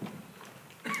Ahmadiyyat.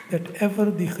 That ever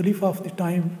the Khalifa of the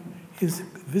time is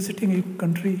visiting a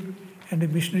country and a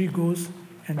missionary goes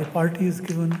and a party is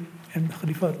given and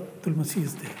Khalifa Tul-Masih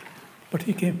is there. But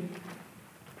he came.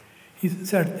 He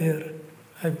sat there.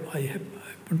 I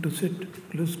happened to sit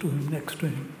close to him, next to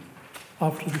him.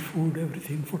 After the food,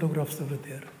 everything, photographs were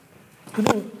there. You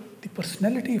know, the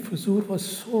personality of Huzur was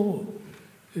so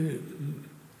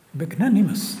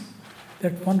magnanimous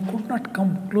that one could not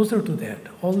come closer to that,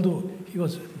 although he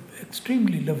was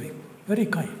extremely loving, very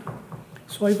kind.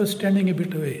 So I was standing a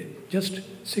bit away, just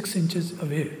 6 inches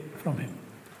away from him.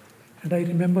 And I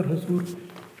remember Huzur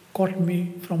caught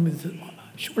me from his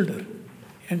shoulder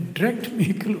and dragged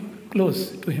me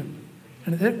close to him.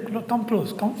 And I said, come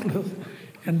close,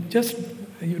 and just,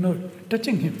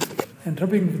 touching him and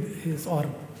rubbing with his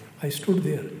arm. I stood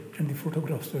there and the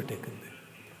photographs were taken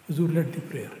there. Huzur led the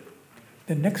prayer.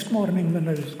 The next morning when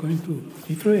I was going to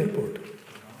Heathrow Airport,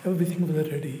 everything was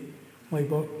ready. My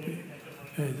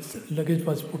luggage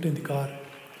was put in the car.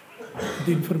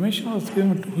 The information was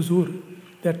given to Huzur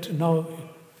that now,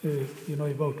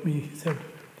 about me, he said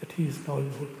that he is now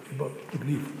about to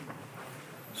leave.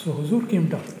 So Huzur came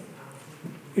down.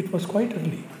 It was quite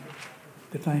early,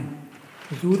 the time.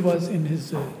 Huzur was in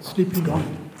his sleeping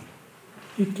gown.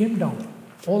 He came down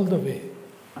all the way,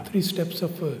 3 steps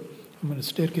of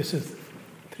staircases,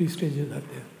 3 stages are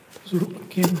there. Huzur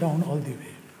came down all the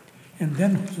way. And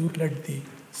then Huzur led the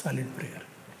silent prayer.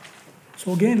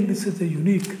 So again, this is a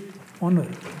unique honor.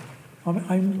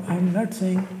 I'm not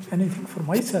saying anything for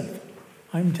myself.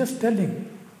 I'm just telling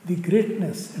the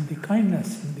greatness and the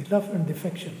kindness and the love and the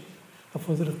affection of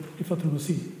Hazrat Khalifatul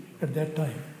Masih at that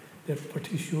time, that what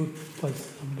he showed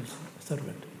was humble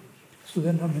servant. So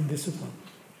then this is one.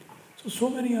 So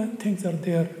many things are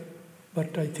there,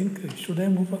 but I think, should I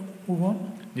move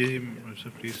on? Yeah,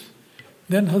 please.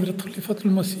 Then Hazrat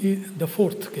Khalifatul Masih, the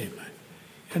 4th came.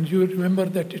 And you remember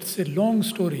that it's a long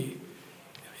story.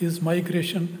 His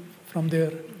migration from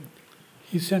there,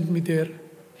 he sent me there.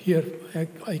 Here,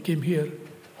 I came here.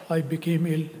 I became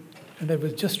ill, and I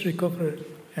was just recovered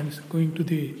and going to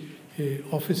the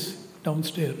office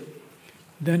downstairs.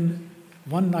 Then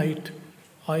one night,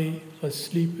 I was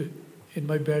asleep in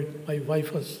my bed. My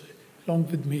wife was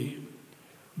along with me.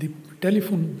 The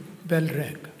telephone bell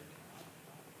rang.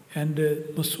 And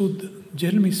Masood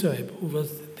Jelmi Sahib, who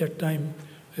was at that time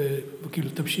Wakil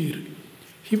Tabshir,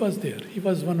 he was there. He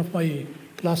was one of my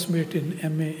classmates in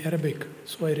MA Arabic,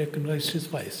 so I recognized his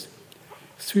voice.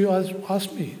 So he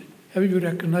asked me, have you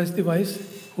recognized the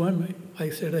voice? Who am I? I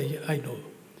said, I know.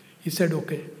 He said,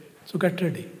 okay, so get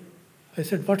ready. I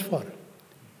said, what for?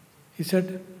 He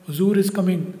said, Huzur is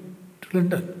coming to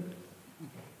London.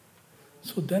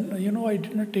 So then, I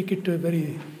did not take it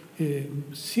very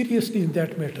seriously in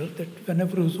that matter, that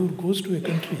whenever Huzur goes to a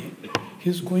country,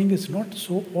 his going is not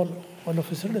so all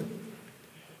of a sudden.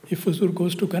 If Huzur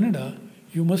goes to Canada,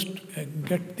 you must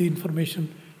get the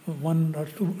information 1 or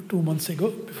 2 months ago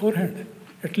beforehand,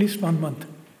 at least 1 month.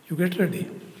 You get ready.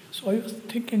 So I was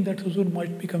thinking that Huzur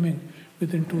might be coming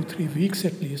within 2-3 weeks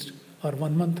at least, or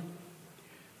 1 month.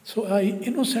 So I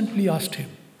innocently asked him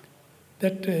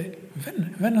that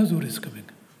when Huzur is coming.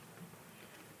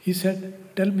 He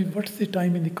said, tell me what's the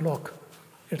time in the clock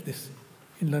at this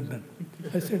in London.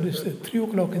 I said, it's 3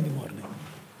 o'clock in the morning.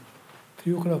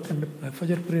 3 o'clock, and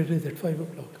Fajr prayer is at 5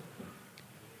 o'clock.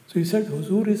 So he said,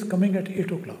 Huzur is coming at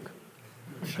 8 o'clock.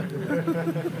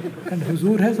 And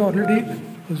Huzur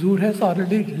has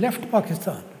already left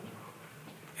Pakistan.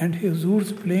 And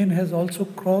Huzur's plane has also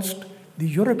crossed the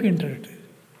European territory.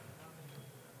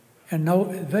 And now,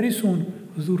 very soon,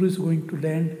 Huzur is going to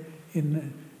land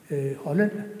in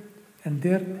Holland, and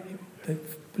there the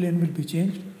plane will be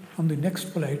changed. On the next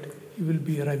flight, he will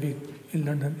be arriving in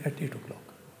London at 8 o'clock.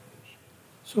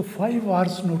 So 5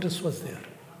 hours notice was there.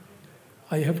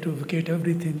 I have to vacate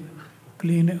everything,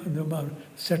 clean,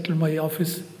 settle my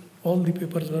office. All the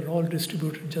papers were all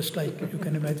distributed, just like you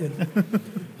can imagine.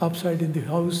 Upside in the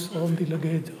house, all the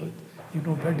luggage,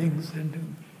 beddings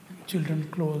and children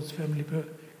clothes, family,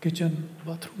 kitchen,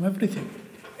 bathroom, everything.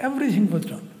 Everything was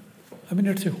done. I mean,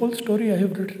 it's a whole story. I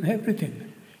have written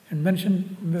everything and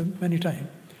mentioned many times,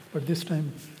 but this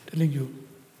time telling you.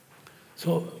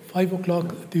 So 5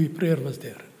 o'clock, the prayer was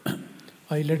there.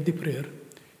 I led the prayer.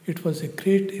 It was a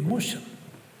great emotion.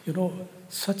 You know,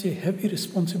 such a heavy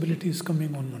responsibility is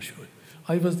coming on one shoulder.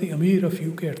 I was the Amir of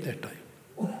UK at that time,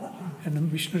 and a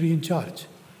missionary in charge,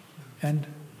 and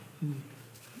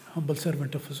humble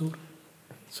servant of Huzur.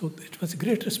 So it was a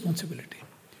great responsibility.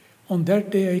 On that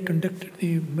day, I conducted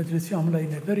the Majlis Amla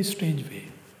in a very strange way.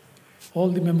 All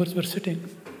the members were sitting.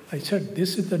 I said,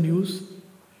 this is the news,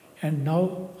 and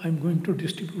now I'm going to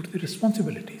distribute the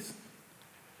responsibilities.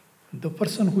 The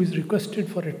person who is requested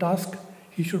for a task,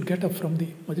 he should get up from the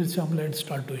Majlis Amla and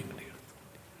start doing it.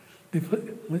 The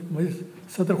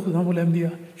Sadr Khuddamul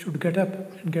Ahmadiyya should get up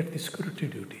and get the security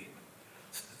duty.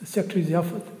 Secretary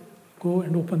Ziyafat, go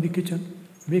and open the kitchen,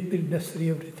 make the necessary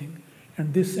everything,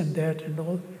 and this and that and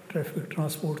all, traffic,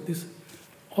 transport, this.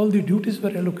 All the duties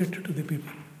were allocated to the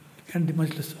people, and the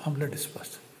Majlis Amla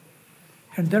dispersed.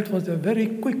 And that was a very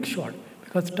quick shot,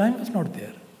 because time was not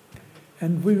there.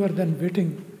 And we were then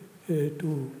waiting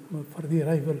for the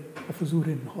arrival of Huzur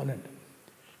in Holland.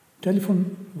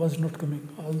 Telephone was not coming,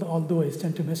 although I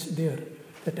sent a message there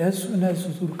that as soon as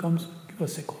Huzur comes, give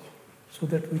us a call, so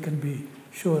that we can be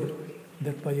sure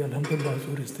that by Alhamdulillah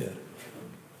Huzur is there.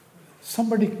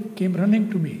 Somebody came running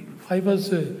to me. I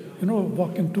was,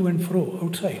 walking to and fro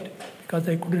outside because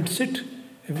I couldn't sit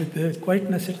with the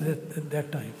quietness at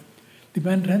that time. The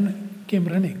man came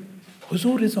running.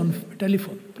 Huzur is on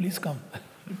telephone, please come.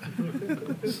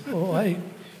 So I,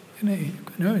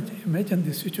 imagine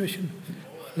the situation.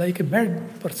 Like a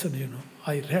mad person,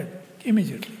 I read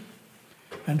immediately.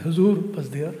 And Huzur was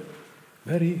there,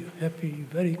 very happy,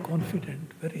 very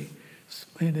confident,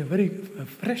 in a very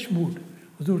fresh mood.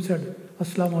 Huzur said,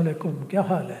 Assalamu alaikum, kya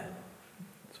haal hai?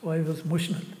 So I was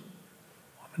emotional.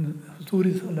 Huzur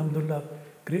is, alhamdulillah,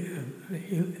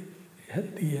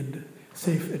 healthy and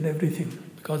safe and everything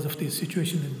because of the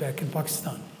situation back in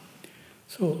Pakistan.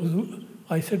 So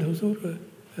I said, Huzur,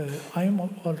 I am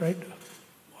all right.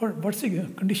 What's the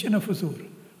condition of Huzur?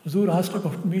 Huzur asked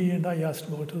about me and I asked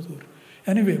about Huzur.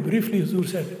 Anyway, briefly Huzur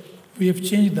said, we have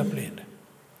changed the plane.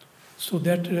 So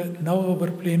that now our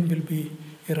plane will be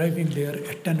arriving there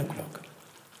at 10 o'clock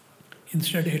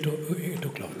instead of 8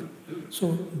 o'clock.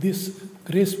 So this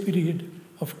grace period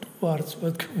of 2 hours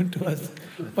was given to us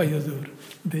by Huzur.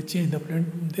 They changed the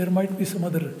plane. There might be some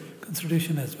other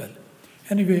consideration as well.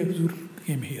 Anyway, Huzur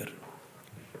came here.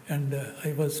 And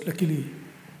I was luckily,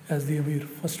 as the Amir,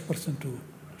 first person to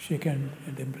shake hand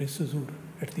and embrace Huzur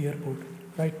at the airport,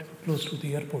 right close to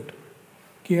the airport.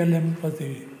 KLM was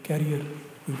the carrier.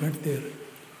 We went there,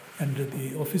 and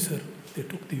the officer, they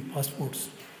took the passports.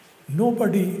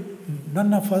 Nobody,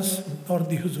 none of us, nor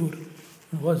the Huzur,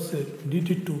 was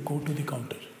needed to go to the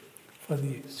counter for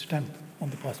the stamp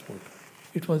on the passport.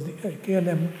 It was the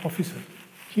KLM officer.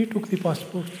 He took the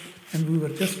passports, and we were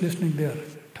just listening there.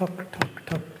 Tuck, tuck,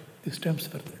 tuck. The stamps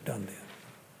were done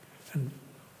there.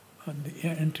 And the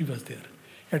entry was there.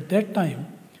 At that time,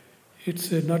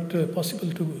 it's not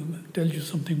possible to tell you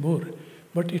something more,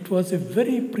 but it was a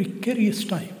very precarious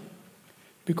time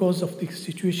because of the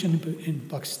situation in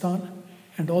Pakistan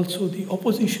and also the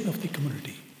opposition of the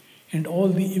community and all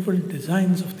the evil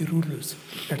designs of the rulers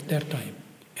at that time.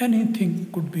 Anything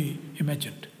could be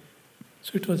imagined.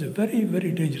 So it was a very,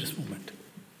 very dangerous moment.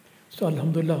 So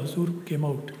Alhamdulillah, Huzur came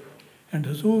out, and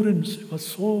Huzur was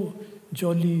so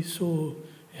jolly, so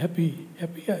happy,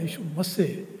 I must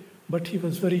say, but he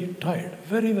was very tired,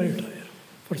 very, very tired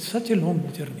for such a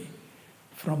long journey.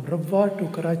 From Rabwa to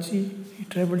Karachi, he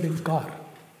traveled in car.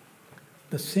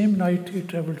 The same night he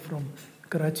traveled from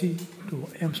Karachi to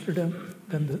Amsterdam,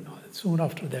 then soon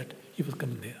after that he was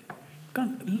coming there.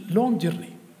 Long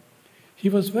journey. He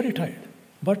was very tired,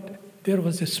 but there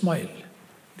was a smile,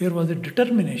 there was a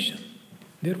determination,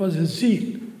 there was a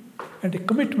zeal and a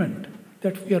commitment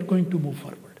that we are going to move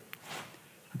forward.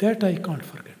 That I can't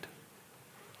forget.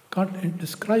 Can't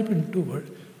describe in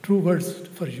true words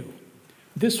for you.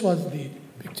 This was the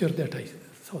picture that I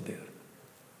saw there.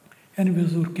 And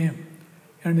Huzur came,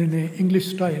 and in an English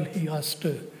style, he asked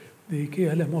the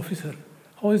KLM officer,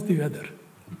 how is the weather?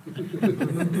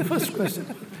 The first question.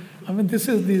 This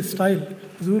is the style.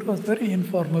 Huzur was very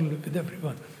informal with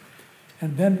everyone.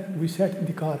 And then we sat in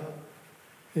the car.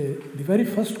 The very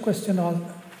first question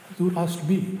Huzur asked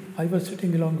me, I was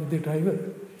sitting along with the driver,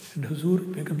 and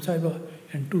Huzur, Begum Sahiba,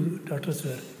 and 2 daughters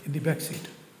were in the back seat.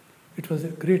 It was a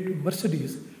great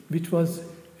Mercedes, which was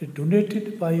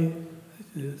donated by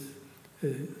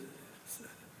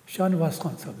Shah Nawaz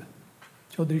Khan Sahib,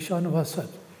 Chaudhry Shah Nawaz Sahib.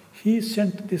 He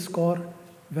sent this car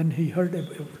when he heard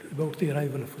about the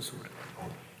arrival of Huzur,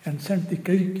 and sent the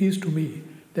keys to me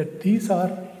that these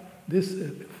are this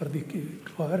for the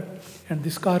car and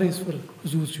this car is for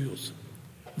Huzur's use.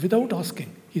 Without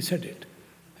asking, he said it,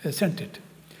 sent it.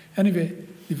 Anyway,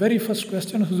 the very first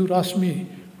question Huzur asked me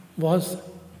was,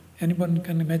 anyone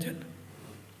can imagine?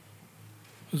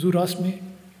 Huzur asked me,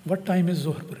 what time is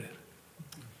Zuhr prayer?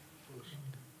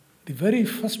 The very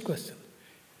first question.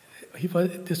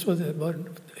 This was about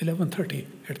 11:30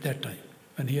 at that time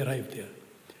when he arrived there.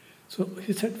 So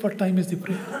he said, what time is the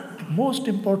prayer? The most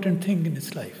important thing in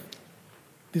his life.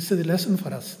 This is a lesson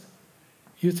for us.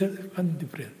 He said, when the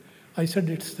prayer? I said,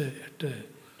 it's at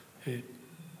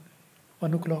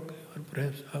 1 o'clock or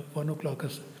perhaps 1 o'clock.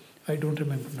 I don't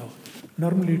remember now.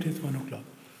 Normally it is 1 o'clock.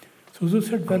 So Huzur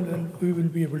said, well, we will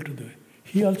be able to do it.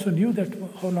 He also knew that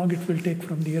how long it will take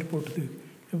from the airport to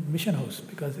the mission house,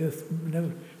 because there's never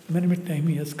many time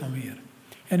he has come here.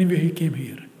 Anyway, he came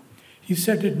here. He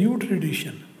said a new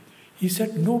tradition. He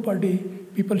said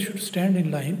people should stand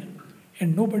in line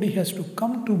and nobody has to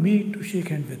come to me to shake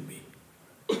hand with me.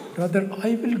 Rather,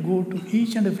 I will go to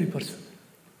each and every person.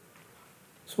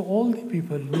 So all the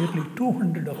people, nearly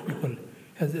 200 of people,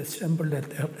 has assembled at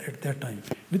that time.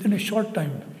 Within a short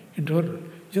time interval,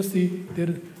 just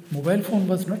their mobile phone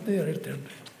was not there at that time.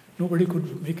 Nobody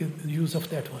could make use of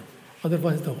that one.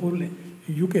 Otherwise, the whole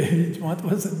UK Jamaat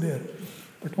wasn't there.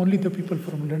 But only the people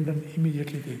from London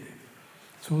immediately did.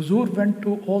 So Huzur went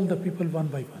to all the people one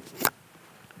by one.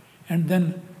 And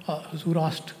then Huzur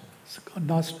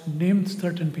named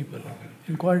certain people,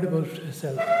 inquired about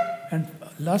himself. And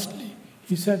lastly,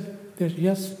 he said that,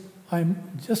 yes,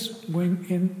 I'm just going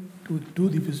in to do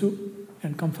the wuzu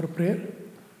and come for prayer.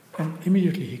 And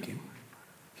immediately he came.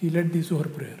 He led the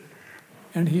Zuhr prayer.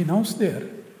 And he announced there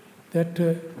that,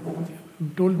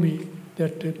 told me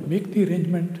that make the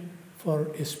arrangement for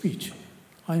a speech.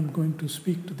 I am going to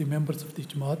speak to the members of the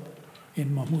Jamaat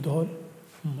in Mahmud Hall,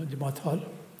 Jamaat Hall,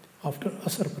 after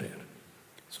Asr prayer.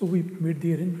 So we made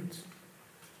the arrangements.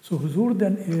 So Huzur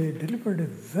then delivered a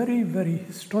very, very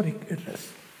historic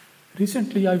address.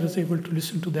 Recently I was able to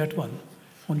listen to that one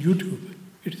on YouTube.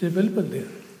 It is available there,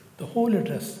 the whole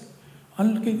address.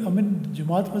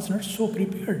 Jamaat was not so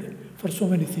prepared for so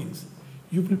many things.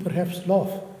 You will perhaps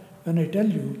laugh when I tell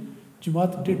you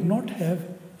Jamaat did not have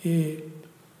a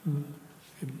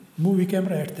movie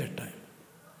camera at that time.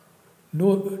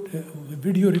 No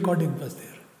video recording was there.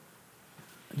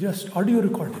 Just audio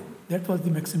recording. That was the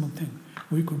maximum thing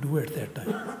we could do at that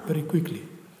time, very quickly.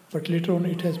 But later on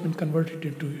it has been converted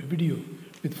into a video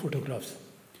with photographs.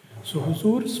 So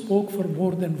Huzur spoke for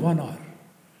more than 1 hour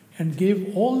and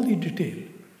gave all the detail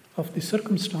of the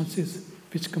circumstances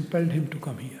which compelled him to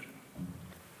come here.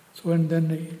 So and then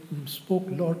he spoke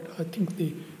a lot. I think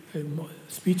the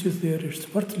speeches there,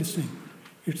 it's worth listening.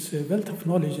 It's a wealth of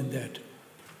knowledge in that.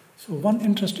 So one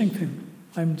interesting thing,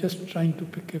 I'm just trying to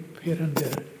pick up here and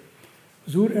there.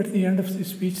 Huzur at the end of the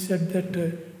speech said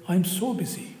that I'm so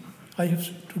busy. I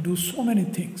have to do so many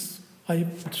things. I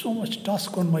have so much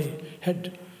task on my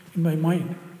head, in my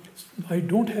mind. I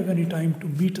don't have any time to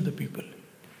meet the people.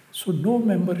 So no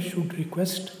member should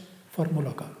request for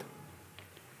mulaqat,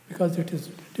 because it is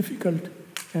difficult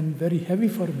and very heavy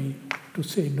for me to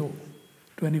say no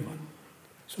to anyone.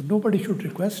 So nobody should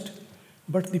request,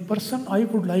 but the person I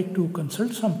would like to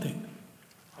consult something,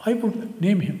 I would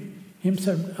name him.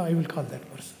 Himself, I will call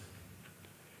that person.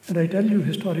 And I tell you a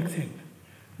historic thing.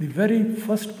 The very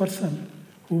first person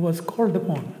who was called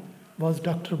upon was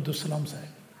Dr. Abdul Salam Sahib,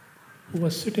 who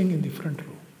was sitting in the front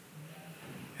row.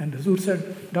 And Huzur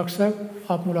said, Dr. Sahib,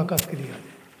 aap mulaqat ke liye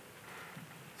aaye.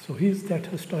 So he is that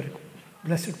historic,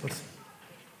 blessed person.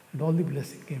 And all the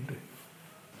blessing came to him.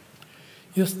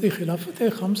 Yes, the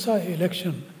Khilafat Khamsa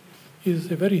election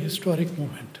is a very historic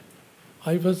moment.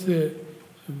 I was,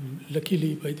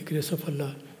 luckily, by the grace of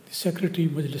Allah, the secretary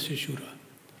Majlis Shura.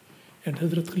 And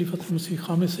Hazrat Khalifat Masih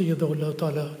Khamis Sayyidullah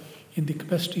Ta'ala, in the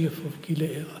capacity of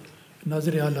Wakil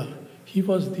Nazir Ala, he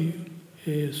was the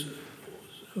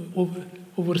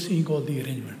overseeing all the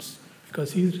arrangements,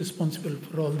 because he is responsible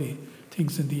for all the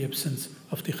things in the absence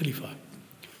of the Khalifa.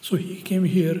 So he came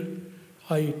here,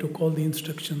 I took all the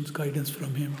instructions, guidance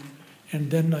from him,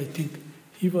 and then I think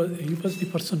he was the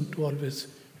person to always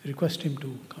request him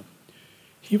to come.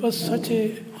 He was such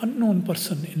an unknown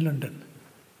person in London.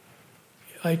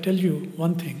 I tell you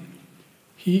one thing,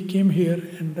 he came here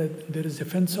and there is a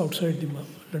fence outside the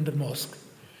London Mosque.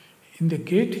 In the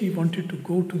gate, he wanted to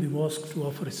go to the mosque to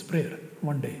offer his prayer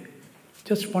one day,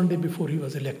 just one day before he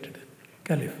was elected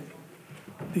caliph.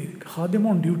 The khadim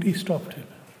on duty stopped him.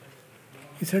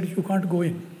 He said, you can't go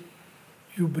in.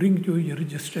 You bring your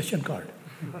registration card.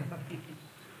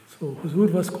 So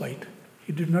Huzur was quiet.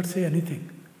 He did not say anything.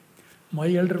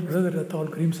 My elder brother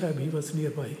Ata-ul-Mujeeb Sahib, he was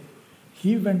nearby.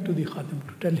 He went to the Khadim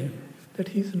to tell him that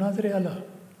he is Nazir Allah.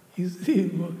 He is the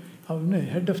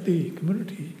head of the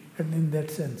community, and in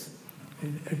that sense,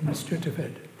 administrative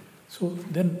head. So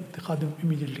then the Khadim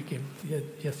immediately came.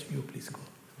 Yes, you please go.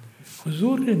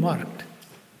 Huzur remarked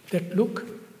that, look,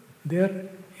 there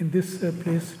in this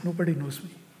place, nobody knows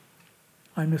me.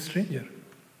 I'm a stranger.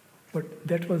 But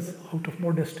that was out of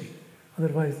modesty.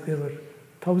 Otherwise, there were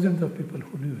thousands of people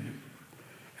who knew him.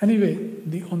 Anyway,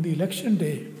 on the election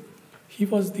day, he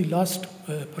was the last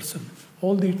person.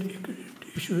 All the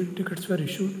tickets were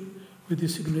issued with the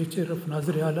signature of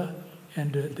Nazir Allah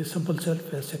and the simple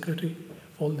self as secretary.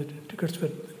 All the tickets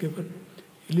were given.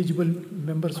 Eligible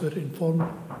members were informed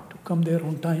to come there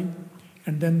on time,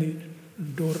 and then the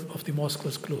door of the mosque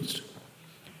was closed.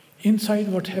 Inside,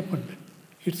 what happened,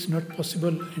 it's not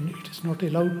possible and it is not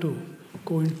allowed to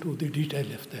go into the detail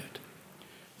of that.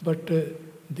 But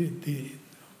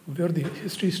where the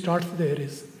history starts there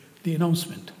is the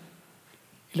announcement.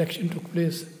 Election took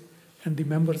place, and the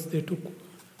members, they took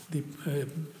the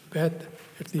path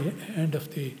at the end of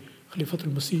the khilafat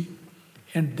al-Masih,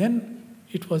 and then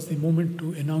it was the moment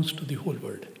to announce to the whole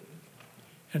world.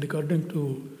 And according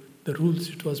to the rules,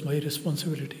 it was my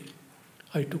responsibility.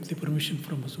 I took the permission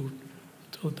from Huzur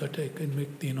so that I can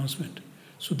make the announcement.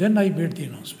 So then I made the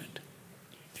announcement.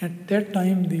 At that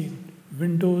time, the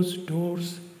windows,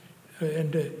 doors,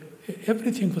 and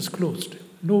everything was closed.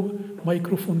 No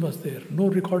microphone was there, no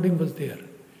recording was there,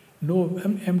 no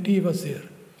MTA was there.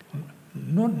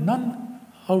 None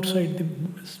outside the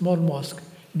small mosque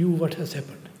knew what has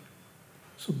happened.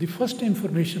 So the first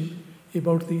information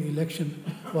about the election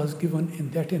was given in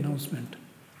that announcement,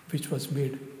 which was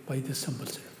made by the simple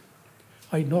self.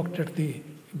 I knocked at the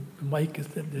mic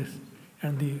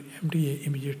and the MTA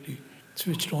immediately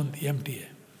switched on the MTA.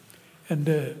 And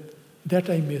that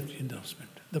I made the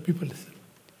announcement. The people listened.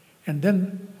 And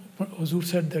then Huzur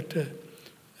said that,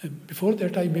 before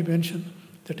that I may mention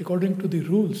that according to the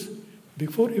rules,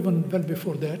 before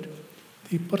that,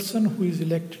 the person who is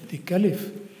elected, the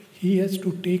caliph, he has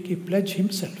to take a pledge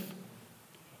himself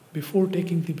before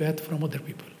taking the bath from other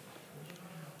people.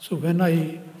 So when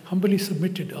I humbly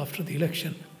submitted after the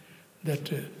election that,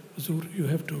 Huzur, you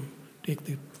have to take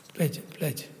the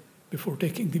pledge before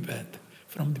taking the bath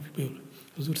from the people.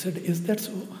 Huzur said, is that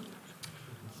so?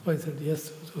 So I said, yes,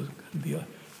 Huzur,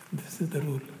 this is the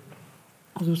rule.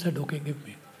 Huzur said, okay, give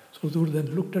me. So Huzur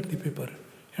then looked at the paper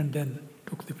and then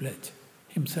took the pledge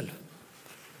himself.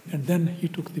 And then he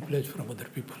took the pledge from other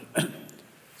people.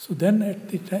 So then at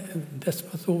the time, that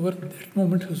was over, at that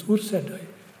moment Huzur said,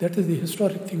 that is the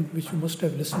historic thing which you must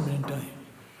have listened in time.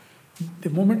 The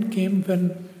moment came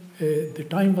when the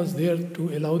time was there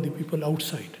to allow the people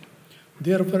outside.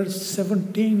 There were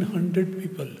 1,700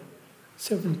 people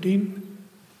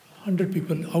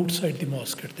outside the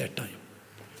mosque at that time,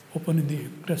 open in the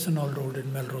Crescent Hall Road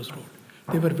and Melrose Road.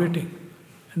 They were waiting,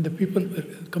 and the people were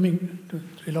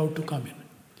allowed to come in.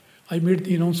 I made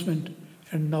the announcement,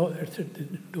 and now I said the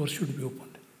door should be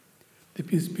opened. The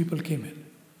people came in.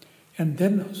 And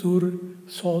then Huzur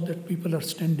saw that people are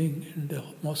standing and the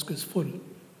mosque is full,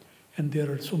 and there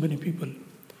are so many people.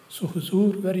 So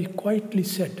Huzur very quietly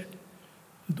said,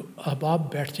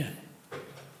 Ahbab baith jaye.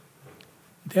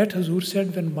 That Huzur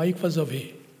said when mic was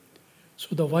away.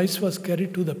 So the voice was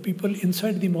carried to the people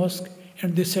inside the mosque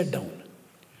and they sat down.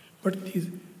 But these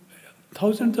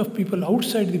thousands of people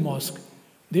outside the mosque,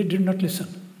 they did not listen.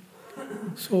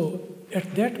 So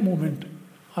at that moment,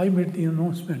 I made the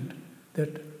announcement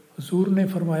that Huzur ne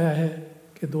farmaya hai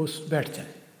कि दोस्त बैठ जाएं.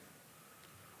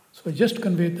 So I just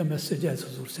conveyed the message as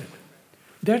Huzur said.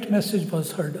 That message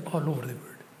was heard all over the world.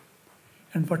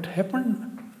 And what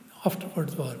happened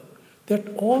afterwards was that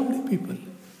all the people,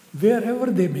 wherever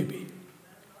they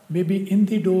may be in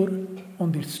the door,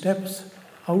 on the steps,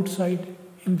 outside,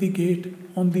 in the gate,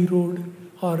 on the road,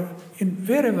 or in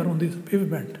wherever on the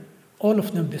pavement, all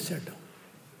of them, they sat down.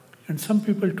 And some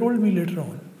people told me later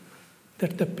on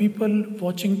that the people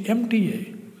watching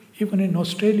MTA, even in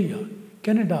Australia,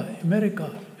 Canada,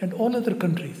 America, and all other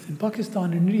countries, in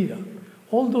Pakistan, India,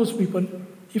 all those people,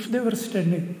 if they were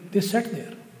standing, they sat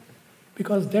there.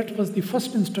 Because that was the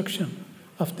first instruction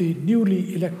of the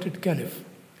newly elected caliph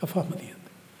of Ahmadiyya.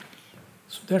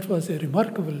 So that was a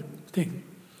remarkable thing.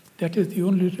 That is the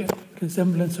only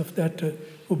resemblance of that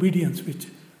obedience which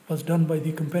was done by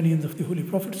the companions of the Holy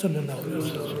Prophet Sallallahu Alaihi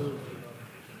Wasallam.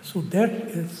 So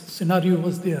that scenario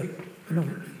was there,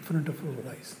 in front of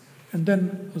our eyes. And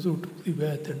then Huzur took the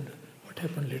bath and what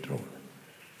happened later on.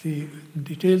 The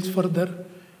details further,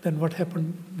 then what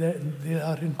happened, they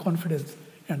are in confidence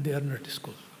and they are not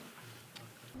disclosed.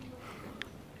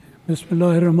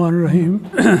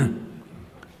 Bismillahirrahmanirrahim.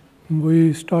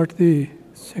 We start the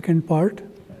second part,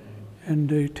 and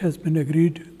it has been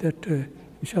agreed that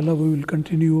inshallah we will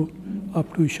continue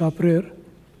up to Isha prayer,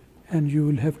 and you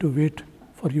will have to wait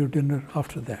for your dinner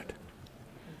after that.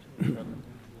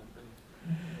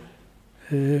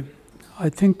 I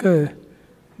think the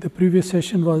previous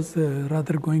session was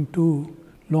rather going too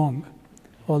long,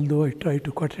 although I tried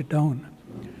to cut it down.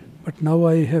 But now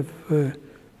I have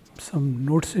some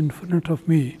notes in front of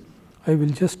me. I will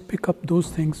just pick up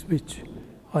those things which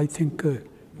I think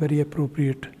very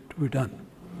appropriate to be done.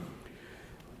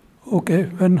 Okay,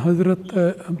 when Hazrat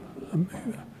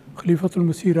Khilafat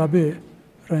al-Masih Rabe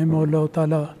Rahimahullah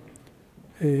Ta'ala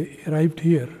arrived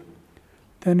here,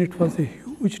 then it was a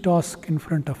huge task in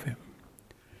front of him.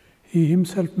 He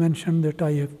himself mentioned that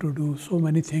I have to do so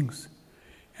many things,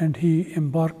 and he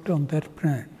embarked on that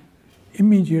plan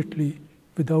immediately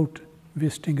without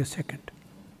wasting a second.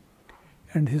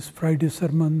 And his Friday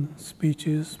sermon,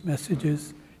 speeches,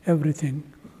 messages, everything,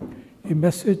 a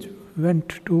message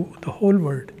went to the whole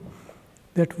world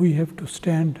that we have to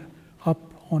stand up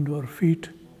on our feet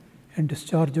and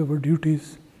discharge our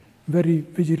duties very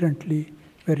vigilantly,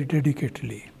 very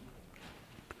dedicatedly.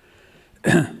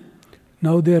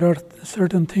 Now there are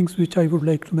certain things which I would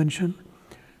like to mention.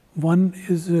 One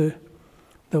is the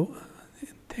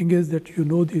thing is that you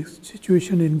know the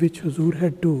situation in which Huzur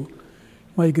had to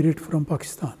migrate from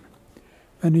Pakistan.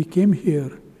 When he came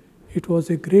here, it was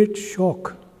a great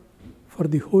shock for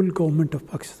the whole government of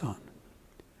Pakistan.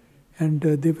 And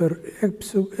they were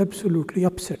absolutely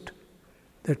upset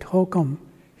that how come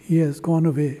he has gone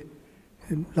away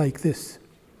like this.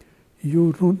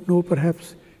 You don't know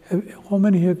perhaps how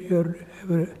many of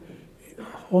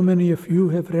you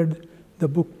have read the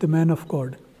book The Man of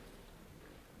God.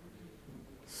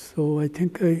 So I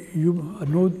think you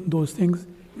know those things,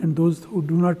 and those who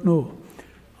do not know,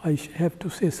 I have to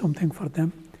say something for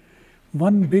them.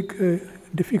 One big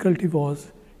difficulty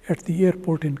was at the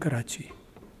airport in Karachi,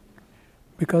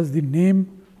 because the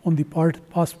name on the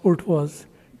passport was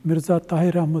Mirza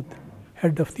Tahir Ahmad,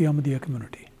 head of the Ahmadiyya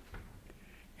community.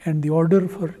 And the order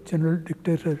for General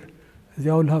Dictator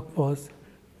Ziaul Haq was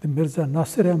the Mirza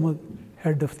Nasir Ahmad,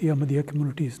 head of the Ahmadiyya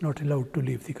community, is not allowed to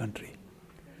leave the country.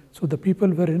 So the people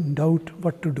were in doubt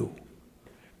what to do.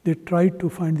 They tried to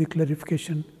find the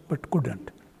clarification but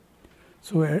couldn't.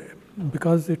 So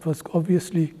because it was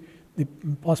obviously the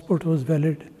passport was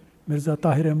valid, Mirza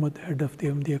Tahir Ahmad, head of the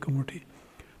Ahmadiyya community,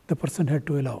 the person had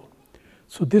to allow.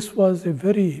 So this was a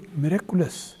very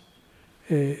miraculous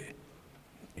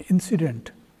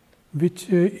incident which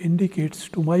indicates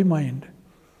to my mind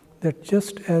that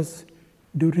just as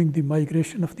during the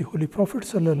migration of the Holy Prophet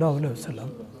ﷺ,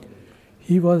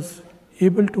 he was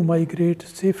able to migrate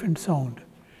safe and sound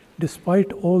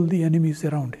despite all the enemies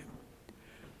around him.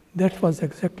 That was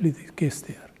exactly the case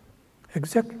there.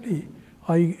 Exactly,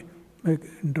 I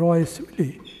draw a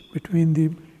simile between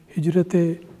the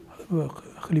Hijrat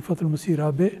Khilafat al-Masih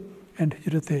Rabe and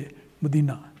Hijrat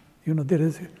Medina. You know, there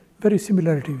is a very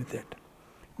similarity with that.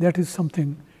 That is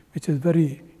something which is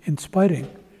very inspiring,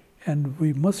 and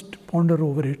we must ponder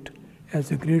over it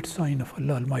as a great sign of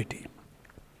Allah Almighty.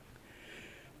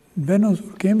 When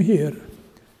Huzur came here,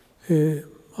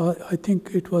 I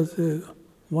think it was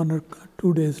 1 or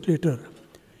 2 days later,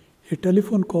 a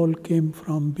telephone call came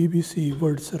from BBC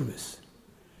World Service.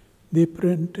 They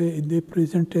present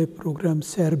a program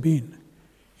Sarbeen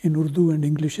in Urdu and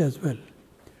English as well.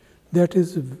 That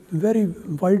is very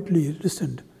widely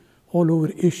listened all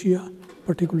over Asia,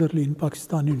 particularly in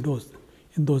Pakistan in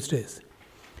those days.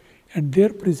 And their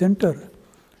presenter,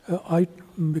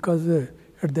 because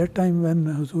at that time when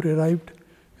Huzur arrived,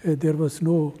 there was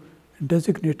no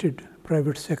designated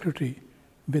private secretary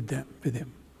with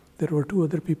him. There were 2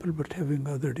 other people, but having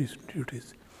other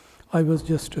duties. I was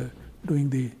just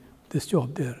doing this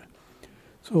job there.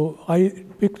 So I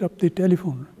picked up the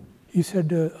telephone. He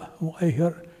said,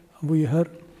 we heard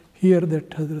here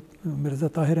that Hazrat Mirza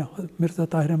Tahir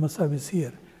Ahmad Sahib is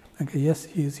here. I said, yes,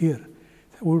 he is here.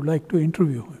 I would like to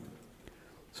interview him.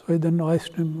 So I then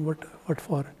asked him what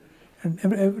for, and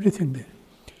everything there.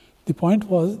 The point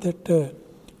was that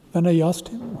when I asked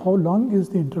him, how long is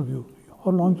the interview?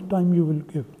 How long time you will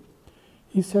give?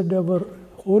 He said, our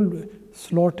whole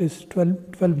slot is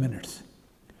 12 minutes.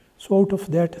 So out of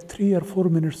that, 3 or 4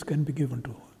 minutes can be given to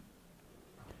him.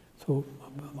 So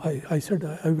I said,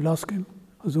 I will ask him,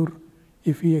 Huzur,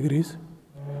 if he agrees.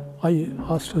 I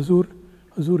asked Huzur.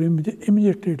 Huzur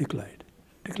immediately declined.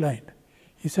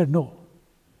 He said, no,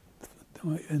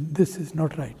 this is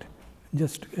not right.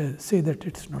 Just say that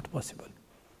it's not possible.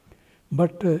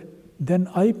 But then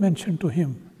I mentioned to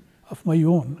him of my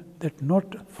own, that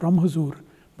not from Huzur,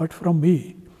 but from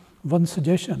me, one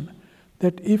suggestion,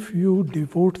 that if you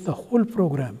devote the whole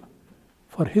program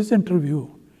for his interview,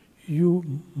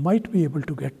 you might be able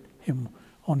to get him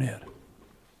on air.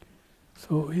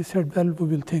 So he said, well, we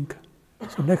will think.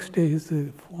 So next day his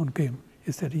phone came.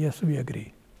 He said, yes, we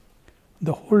agree.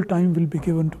 The whole time will be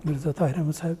given to Mirza Tahir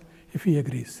Ahmad Sahib if he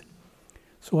agrees.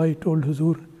 So I told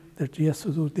Huzur that, yes,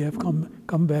 Huzur, they have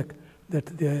come back, that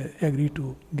they agree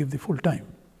to give the full time.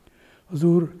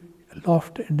 Huzur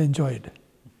laughed and enjoyed.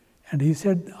 And he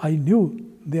said, I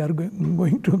knew they are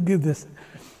going to give this.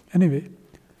 Anyway,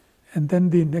 and then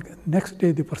the next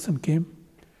day the person came,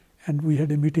 and we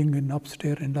had a meeting in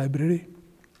upstairs in library.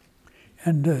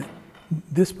 And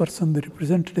this person, the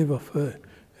representative of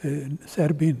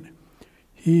Sarbin,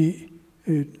 he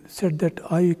said that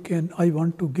I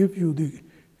want to give you the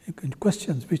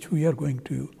questions which we are going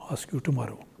to ask you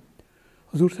tomorrow.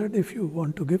 Huzur said, if you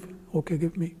want to give, okay,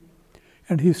 give me.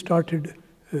 And he started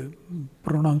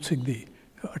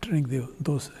uttering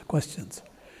those questions.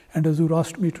 And Huzur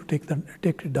asked me to take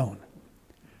it down.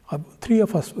 Three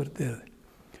of us were there.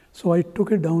 So I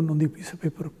took it down on the piece of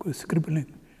paper,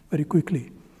 scribbling very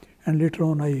quickly. And later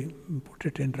on I put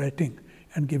it in writing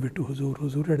and gave it to Huzur.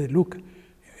 Huzur had a look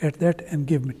at that and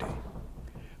gave me to me.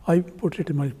 I put it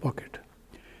in my pocket.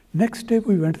 Next day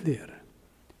we went there.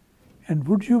 And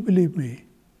would you believe me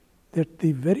that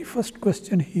the very first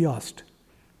question he asked,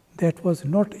 that was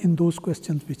not in those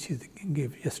questions which he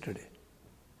gave yesterday.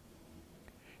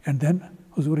 And then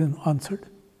Huzur answered.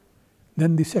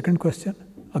 Then the second question,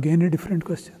 again a different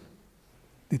question.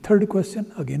 The third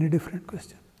question, again a different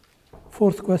question.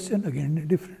 Fourth question, again a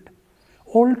different.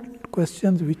 All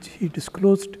questions which he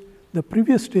disclosed the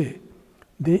previous day,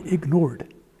 they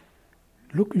ignored.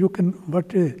 Look,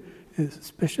 what a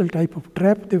special type of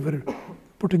trap they were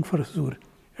putting for Huzur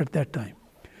at that time.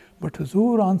 But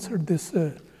Huzur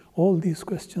answered all these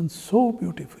questions so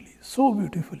beautifully,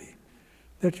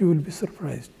 that you will be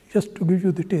surprised, just to give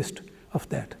you the taste of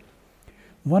that.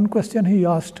 One question he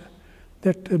asked,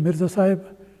 that Mirza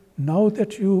Sahib, now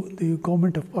that the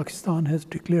government of Pakistan has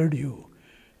declared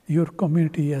your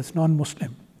community as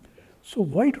non-Muslim, so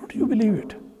why don't you believe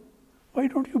it? Why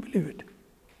don't you believe it?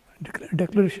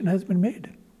 Declaration has been made.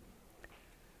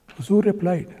 Huzur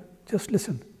replied, just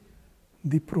listen,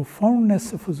 the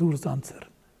profoundness of Huzur's answer.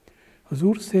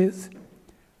 Huzur says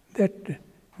that,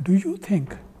 do you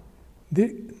think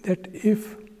that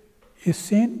if a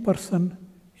sane person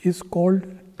is called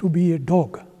to be a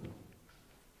dog,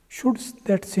 should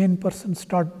that sane person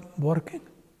start barking?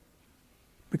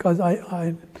 Because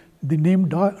the name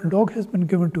dog has been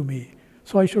given to me,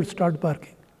 so I should start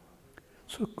barking.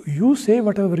 So you say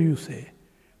whatever you say,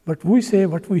 but we say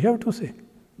what we have to say.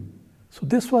 So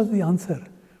this was the answer.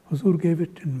 Huzur gave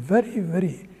it in very,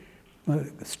 very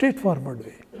straightforward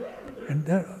way, and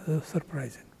that was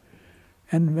surprising.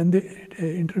 And when the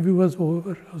interview was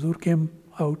over, Huzur came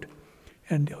out,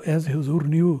 and as Huzur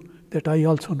knew that I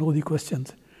also know the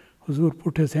questions, Huzur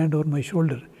put his hand on my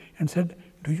shoulder and said,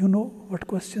 do you know what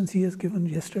questions he has given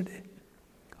yesterday?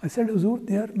 I said, Huzur,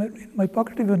 they are in my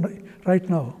pocket even right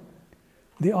now.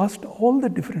 They asked all the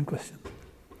different questions.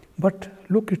 But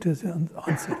look at his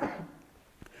answer.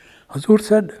 Huzur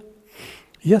said,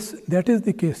 yes, that is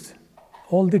the case,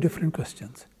 all the different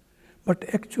questions. But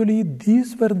actually,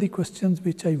 these were the questions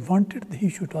which I wanted he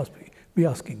should be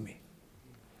asking me.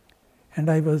 And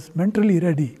I was mentally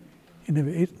ready. In a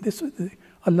way, this was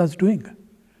Allah's doing.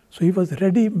 So he was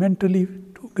ready mentally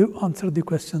to answer the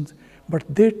questions, but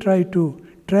they tried to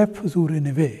trap Huzur in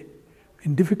a way,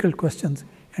 in difficult questions.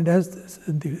 And as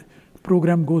the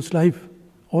program goes live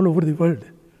all over the world,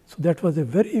 so that was a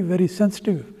very, very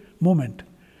sensitive moment.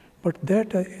 But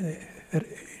that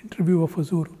interview of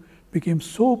Huzur became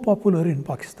so popular in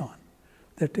Pakistan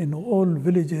that in all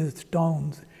villages,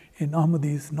 towns, in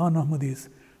Ahmadis, non-Ahmadis,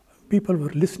 people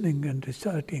were listening and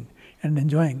reciting and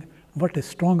enjoying what a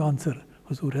strong answer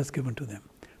Huzur has given to them.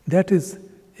 That is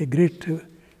a great,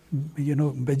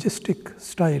 majestic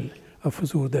style of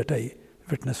Huzur that I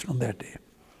witnessed on that day.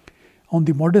 On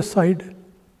the modest side,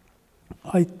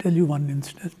 I tell you one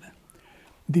instance.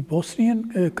 The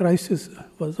Bosnian crisis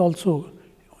was also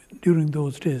during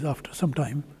those days, after some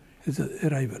time, his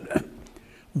arrival.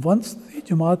 Once the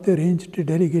Jamaat arranged a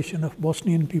delegation of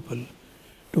Bosnian people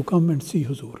to come and see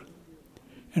Huzur.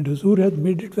 And Huzur had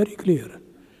made it very clear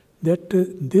that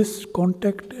this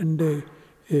contact and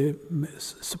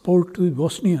support to the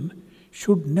Bosnian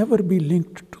should never be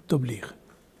linked to Tabligh.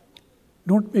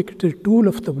 Don't make it a tool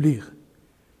of Tabligh.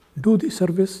 Do the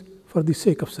service for the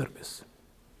sake of service.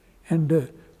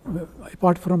 And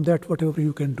apart from that, whatever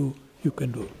you can do, you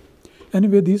can do.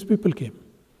 Anyway, these people came.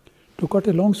 To cut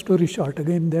a long story short,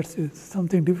 again, that's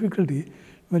something difficulty.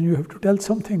 When you have to tell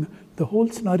something, the whole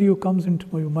scenario comes into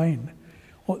my mind.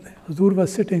 Huzur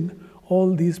was sitting,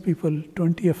 all these people,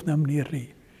 20 of them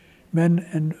nearly, men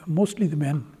and mostly the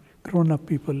men, grown-up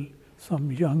people,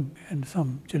 some young and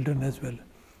some children as well.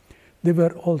 They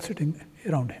were all sitting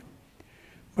around him.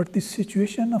 But the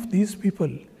situation of these people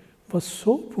was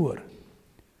so poor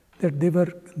that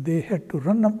they had to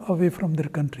run away from their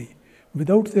country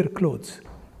without their clothes,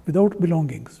 without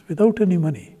belongings, without any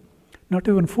money, not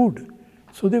even food.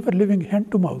 So they were living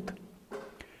hand to mouth.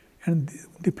 And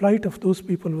the plight of those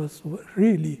people was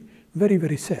really very,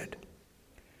 very sad.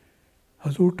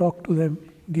 Huzur talked to them,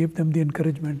 gave them the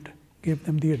encouragement, gave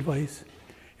them the advice.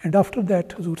 And after that,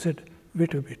 Huzur said,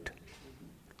 wait a bit.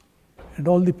 And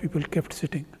all the people kept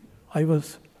sitting. I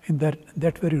was in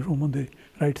that very room on the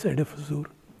right side of Huzur.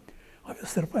 I was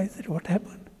surprised at what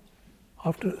happened.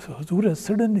 So Huzur has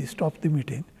suddenly stopped the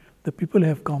meeting. The people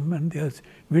have come and they are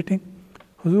waiting.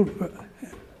 Huzur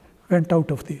went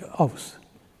out of the house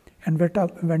and went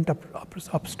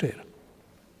upstairs.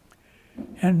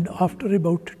 And after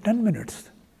about 10 minutes,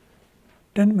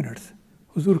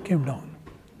 Huzur came down.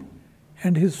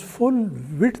 And his full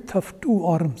width of 2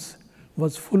 arms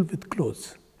was full with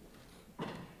clothes.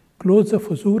 Clothes of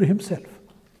Huzur himself.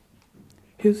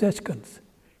 His ashkans,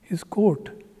 his coat,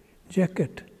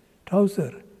 jacket,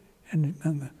 trouser,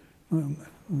 and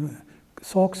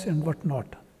socks and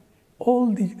whatnot.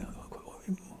 All the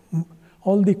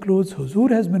clothes Huzur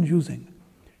has been using,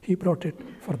 he brought it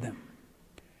for them.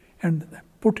 And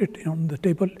put it on the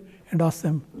table and asked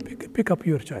them, pick up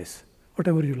your choice,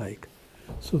 whatever you like.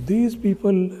 So these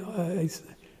people, I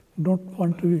don't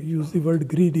want to use the word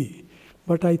greedy,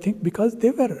 but I think because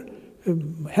they were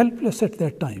helpless at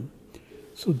that time,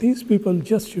 so these people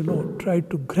just, tried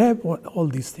to grab all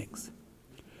these things.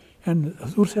 And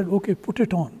Huzur said, okay, put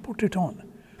it on.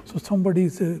 So somebody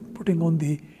is putting on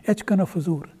the achkan of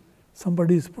Huzur,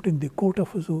 somebody is putting the coat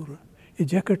of Huzur, a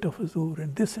jacket of Huzur,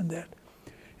 and this and that.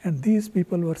 And these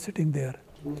people were sitting there.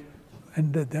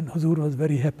 And then Huzur was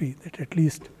very happy that at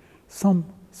least some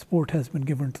support has been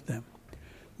given to them.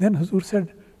 Then Huzur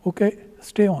said, okay,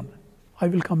 stay on, I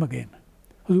will come again.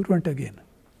 Huzur went again.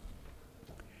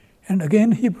 And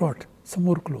again he brought some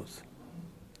more clothes.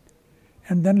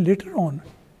 And then later on,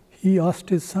 he asked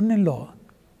his son-in-law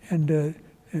and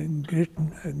great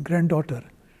granddaughter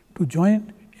to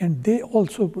join, and they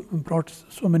also brought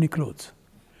so many clothes.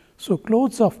 So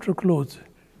clothes after clothes,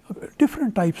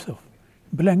 different types of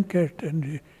blanket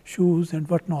and shoes and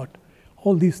whatnot,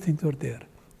 all these things were there.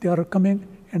 They are coming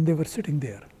and they were sitting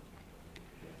there.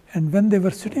 And when they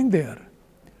were sitting there,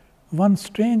 one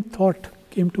strange thought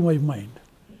came to my mind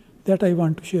that I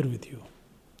want to share with you.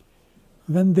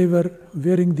 When they were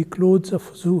wearing the clothes of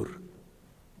Huzur,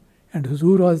 and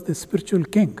Huzur was the spiritual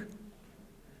king,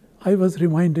 I was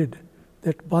reminded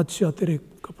that Badshah tere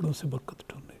kapdon se barkat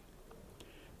dhunde.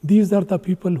 These are the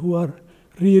people who are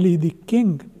really the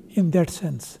king in that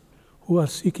sense, who are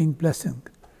seeking blessing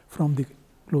from the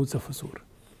clothes of Huzur.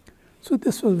 So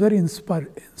this was very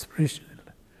inspirational,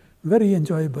 very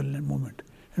enjoyable moment.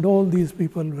 And all these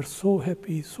people were so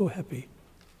happy, so happy.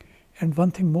 And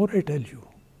one thing more I tell you,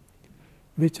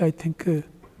 which I think,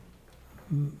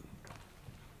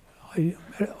 I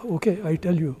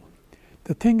tell you.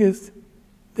 The thing is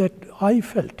that I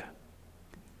felt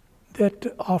that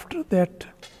after that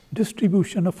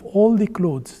distribution of all the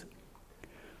clothes,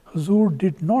 Huzur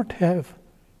did not have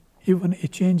even a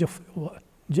change of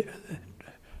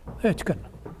achkan.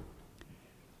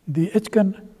 The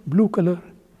achkan, blue color,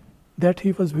 that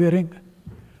he was wearing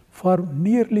for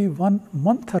nearly 1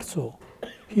 month or so,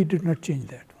 he did not change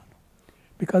that one,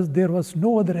 because there was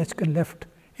no other achkan left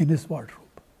in his wardrobe.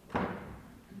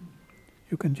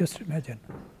 You can just imagine.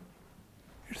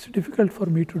 It's difficult for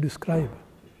me to describe,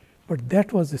 but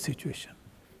that was the situation.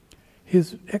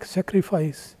 His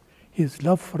sacrifice, his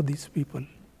love for these people,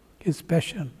 his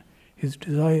passion, his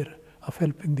desire of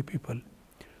helping the people.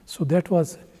 So that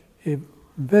was a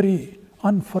very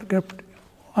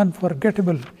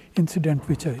unforgettable incident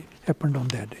which happened on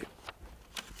that day.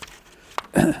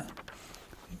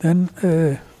 Then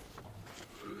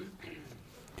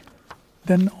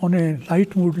on a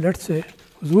light mood, let's say,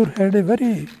 Huzur had a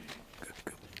very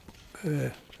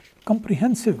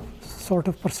comprehensive sort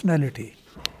of personality.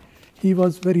 He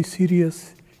was very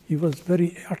serious, he was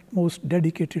very utmost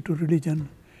dedicated to religion,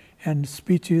 and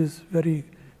speeches, very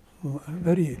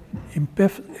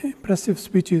impressive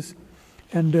speeches,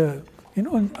 and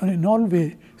in all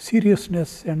way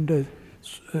seriousness and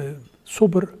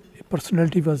sober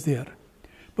personality was there.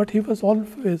 but he was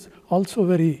always also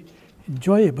very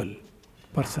enjoyable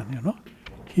person, you know.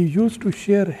 He used to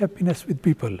share happiness with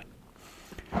people.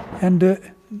 And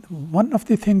one of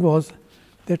the things was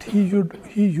that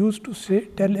he used to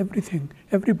tell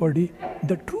everybody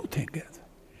the true thing.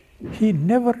 He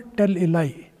never tell a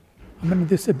lie. I mean,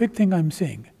 this is a big thing I'm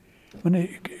saying. I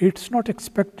mean, it's not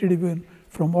expected even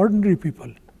from ordinary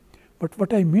people. But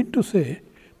what I mean to say,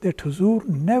 that Huzur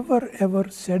never ever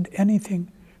said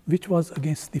anything which was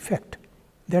against the fact.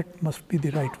 That must be the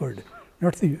right word,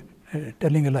 not the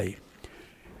telling a lie.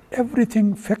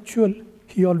 Everything factual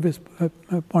he always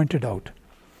pointed out.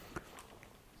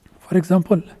 For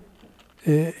example,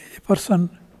 a person,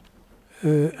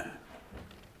 Huzur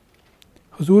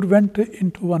went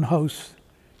into one house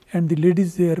and the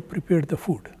ladies there prepared the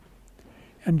food.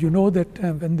 And you know that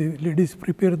when the ladies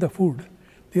prepare the food,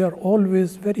 they are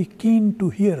always very keen to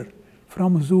hear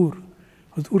from Huzur.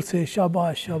 Huzur say,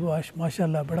 Shabash, Shabash,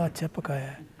 MashaAllah, bada acha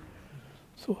pakaya hai.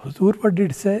 So Huzur what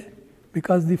did say?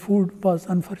 Because the food was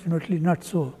unfortunately not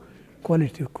so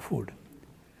quality of food.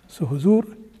 So Huzur,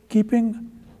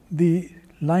 keeping the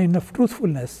line of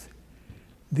truthfulness,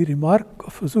 the remark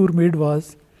of Huzur made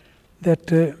was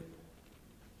that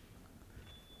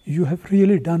you have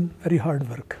really done very hard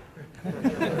work.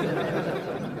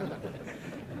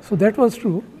 So that was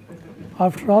true.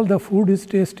 After all, the food is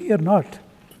tasty or not,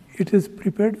 it is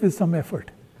prepared with some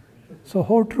effort. So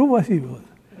how true was he was?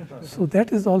 So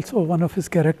that is also one of his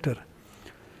character.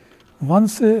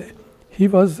 Once he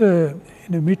was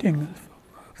in a meeting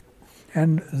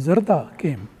and Zarda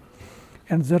came.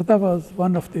 And Zarda was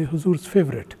one of the Huzur's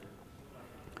favorite.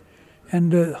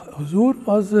 And Huzur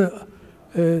was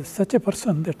such a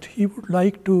person that he would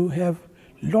like to have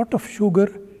lot of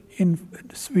sugar in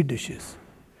sweet dishes,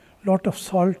 lot of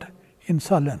salt in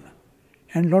salan,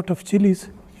 and lot of chilies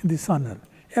in the salan.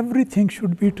 Everything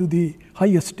should be to the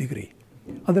highest degree,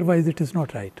 otherwise it is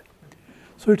not right.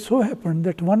 So it so happened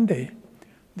that one day,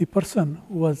 the person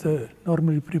who was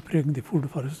normally preparing the food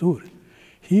for Huzur,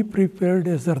 he prepared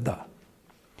a zarda.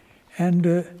 And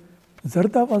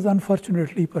zarda was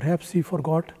unfortunately, perhaps he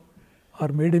forgot or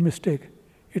made a mistake.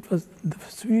 The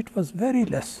sweet was very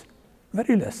less,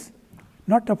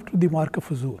 not up to the mark of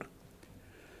Huzur.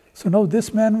 So now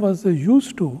this man was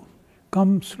used to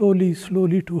come slowly to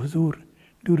Huzur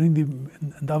during the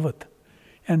dawat,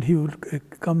 and he would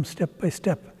come step by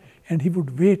step, and he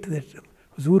would wait that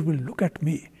Huzur will look at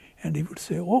me, and he would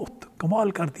say, "Oh,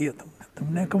 kamal kar diya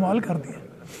tumne kamal kar diya."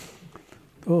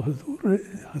 So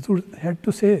Huzur had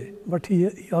to say what he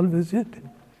always did.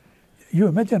 You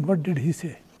imagine what did he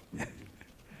say?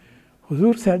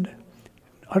 Huzur said,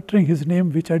 uttering his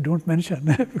name, which I don't mention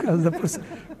because the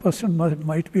person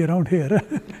might be around here.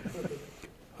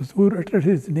 Huzur uttered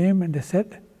his name and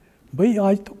said, "Bhai,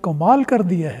 aaj to kamal kar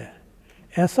diya hai.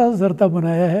 ऐसा जर्दा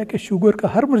बनाया है कि sugar का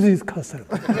हर मरीज खा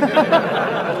सकता है."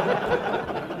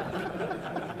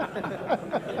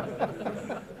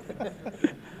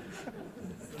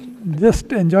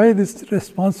 Just enjoy this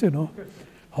response, you know,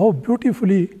 how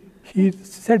beautifully he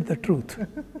said the truth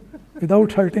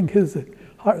without hurting his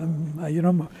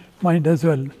mind as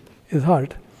well, his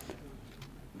heart.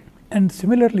 And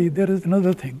similarly, there is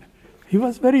another thing. He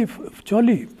was very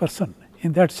jolly person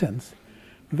in that sense,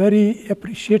 very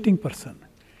appreciating person.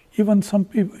 Even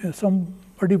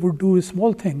somebody would do a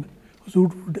small thing, who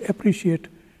would appreciate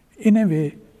in a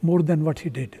way more than what he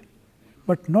did,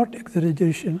 but not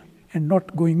exaggeration and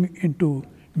not going into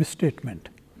misstatement.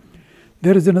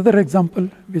 There is another example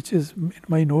which is in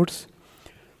my notes.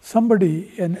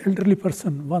 Somebody, an elderly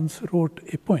person, once wrote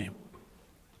a poem.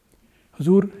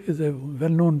 Huzur is a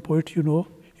well-known poet, you know.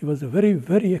 He was a very,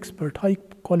 very expert, high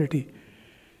quality.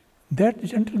 That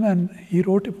gentleman, he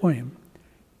wrote a poem.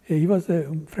 He was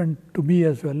a friend to me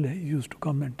as well. He used to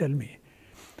come and tell me.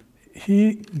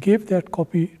 He gave that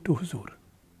copy to Huzur.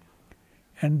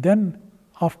 And then,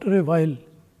 after a while,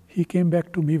 he came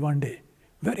back to me one day,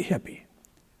 very happy.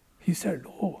 He said,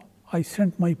 "Oh, I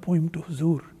sent my poem to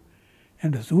Huzur,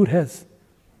 and Huzur has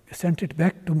sent it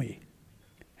back to me,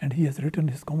 and he has written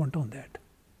his comment on that."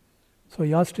 So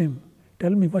I asked him,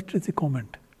 "Tell me, what is the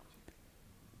comment?"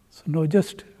 So now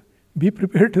just be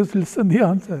prepared to listen the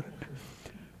answer.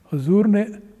 Huzur ने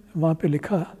वहाँ पे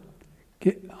लिखा कि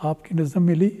आपकी नज़म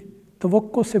मिली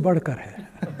तवक्को से बढ़कर है.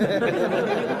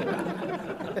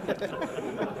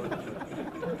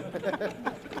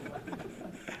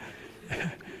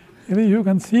 You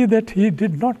can see that he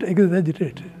did not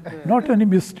exaggerate, not any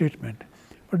misstatement,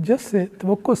 but just say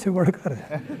तवक्को से बढ़कर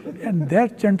है. And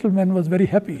that gentleman was very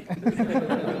happy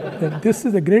that this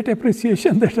is a great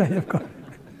appreciation that I have got.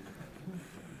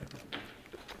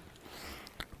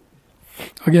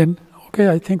 Again, Okay,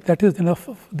 I think that is enough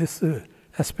of this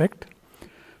aspect.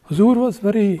 Huzur was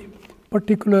very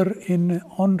particular in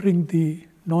honoring the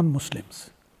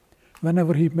non-Muslims.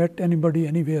 Whenever he met anybody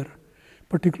anywhere,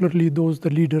 particularly the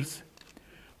leaders.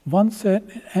 Once an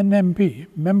MP,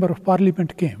 member of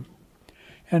parliament, came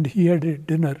and he had a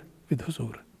dinner with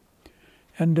Huzur.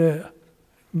 And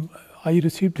I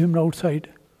received him outside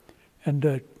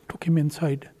and took him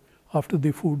inside. After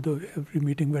the food, every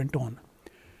meeting went on.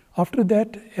 After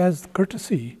that, as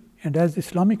courtesy and as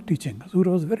Islamic teaching, Huzur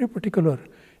was very particular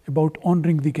about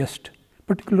honoring the guest,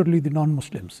 particularly the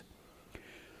non-Muslims.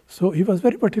 So he was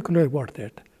very particular about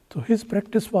that. So his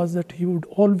practice was that he would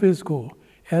always go,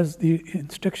 as the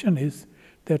instruction is,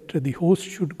 that the host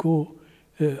should go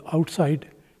outside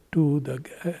to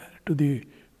the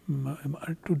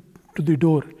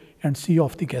door and see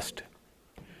off the guest.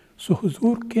 So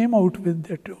Huzur came out with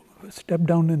that step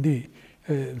down in the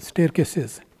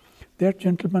staircases. That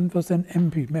gentleman was an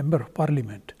MP, member of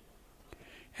parliament,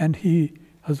 and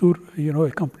Huzur,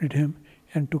 accompanied him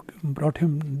and brought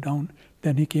him down.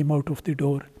 Then he came out of the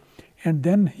door, and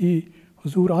then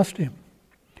Huzur asked him,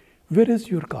 "Where is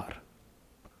your car?"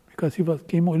 Because he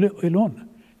came alone.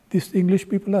 These English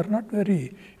people are not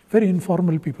very, very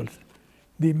informal people.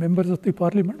 The members of the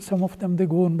parliament, some of them, they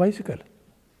go on bicycle.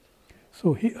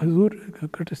 So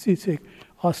Huzur, courtesy sake,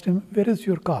 asked him, "Where is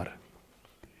your car?"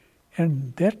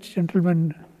 And that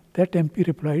gentleman, that MP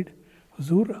replied,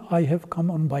 "Huzur, I have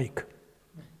come on bike."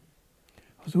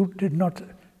 Huzur did not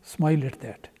smile at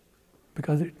that,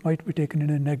 because it might be taken in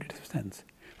a negative sense.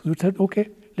 Huzur said, "Okay,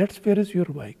 where is your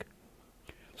bike?"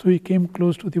 So he came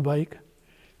close to the bike.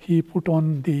 He put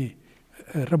on the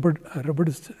rubber, what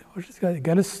is it,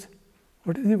 gallus?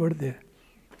 What is the word there?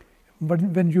 But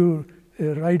when you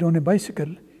ride on a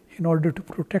bicycle, in order to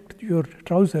protect your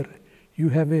trouser, you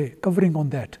have a covering on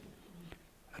that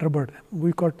rubber.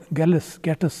 We call it gallus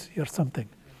or something.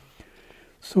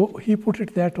 So he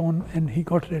put that on and he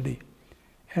got ready.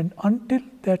 And until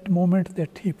that moment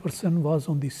that person was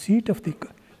on the seat of the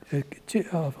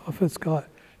of his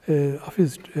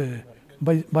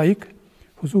bike,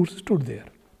 Huzur stood there.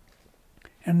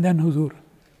 And then Huzur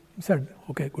said,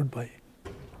 "Okay, goodbye."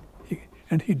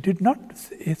 And he did not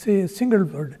say a single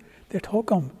word that how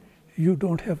come you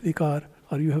don't have the car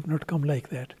or you have not come like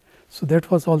that. So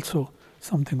that was also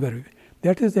something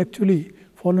that is actually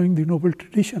following the noble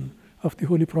tradition of the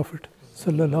Holy Prophet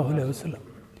sallallahu alaihi wasallam.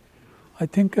 I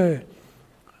think I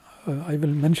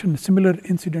will mention a similar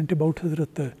incident about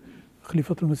Hazrat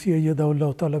Khalifatul Masih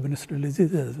Ayyadahullah Ta'ala bin Nasrul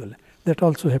Aziz as well. That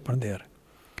also happened there.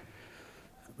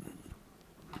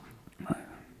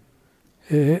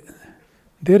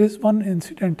 There is one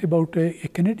incident about a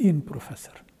Canadian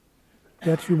professor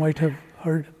that you might have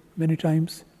heard many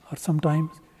times or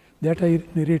sometimes, that I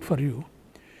narrate for you.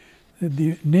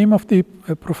 The name of the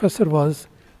professor was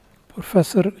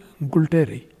Professor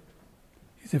Gulteri.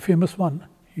 He's a famous one.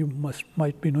 You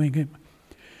might be knowing him.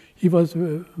 He was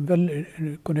well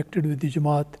connected with the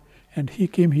Jamaat, and he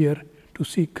came here to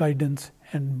seek guidance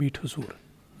and meet Huzur.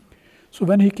 So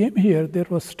when he came here, there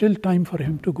was still time for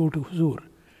him to go to Huzur.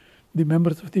 The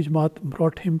members of the Jamaat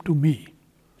brought him to me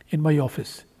in my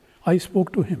office. I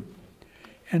spoke to him,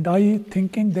 and I,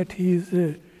 thinking that he is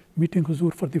meeting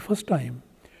Huzur for the first time,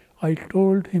 I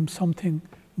told him something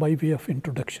by way of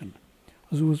introduction.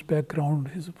 Huzur's background,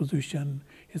 his position,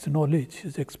 his knowledge,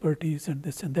 his expertise, and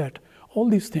this and that, all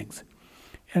these things.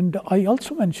 And I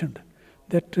also mentioned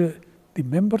that the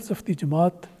members of the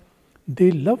Jamaat,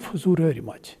 they love Huzur very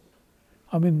much.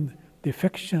 I mean, the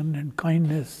affection and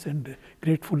kindness and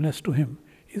gratefulness to him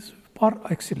is par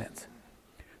excellence.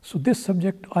 So this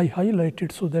subject I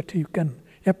highlighted so that you can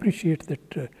appreciate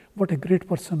that what a great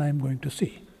person I am going to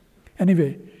see.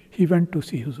 Anyway, he went to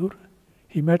see Huzur.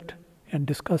 He met and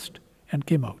discussed and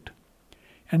came out.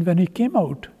 And when he came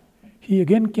out, he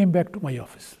again came back to my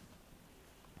office.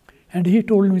 And he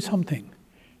told me something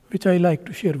which I like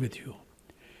to share with you.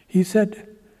 He said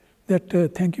that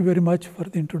thank you very much for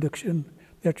the introduction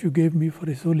that you gave me for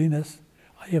His Holiness.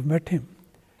 I have met him.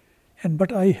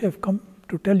 But I have come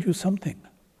to tell you something,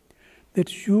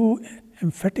 that you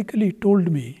emphatically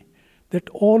told me that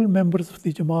all members of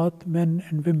the Jamaat, men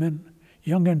and women,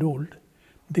 young and old,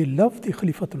 they love the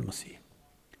Khalifatul Masih.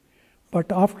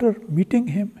 But after meeting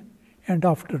him and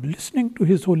after listening to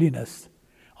His Holiness,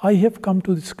 I have come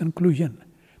to this conclusion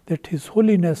that His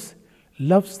Holiness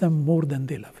loves them more than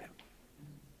they love him.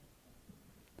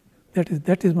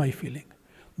 That is my feeling.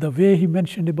 The way he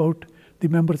mentioned about the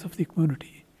members of the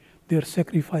community, their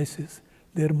sacrifices,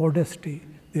 their modesty,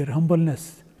 their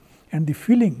humbleness, and the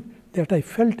feeling that I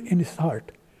felt in his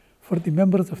heart for the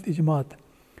members of the Jamaat,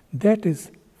 that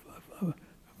is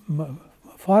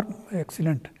far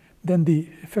excellent than the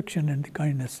affection and the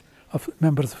kindness of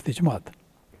members of the Jamaat.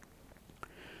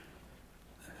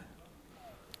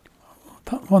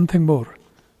 One thing more.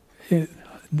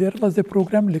 There was a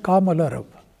program, Liqam al-Arab.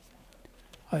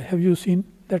 Have you seen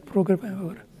that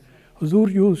program?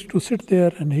 Huzur used to sit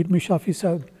there, and Hilmi Shafi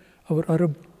Sahib, our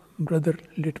Arab brother,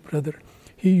 late brother,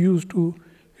 he used to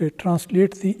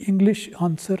translate the English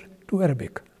answer to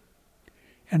Arabic.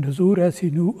 And Huzur, as he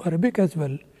knew Arabic as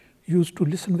well, used to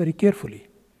listen very carefully.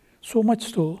 So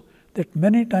much so that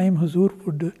many times Huzur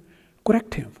would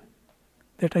correct him,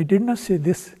 that I did not say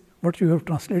this, what you have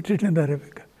translated in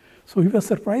Arabic. So he was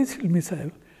surprised, Hilmi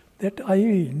Sahib, that I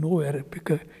know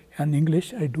Arabic and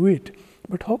English, I do it.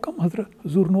 But how come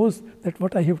Huzur knows that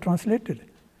what I have translated?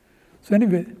 So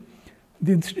anyway,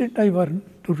 the incident I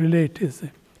want to relate is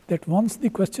that once the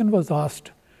question was asked,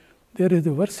 there is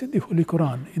a verse in the Holy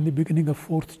Quran, in the beginning of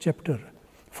 4th chapter,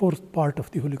 4th part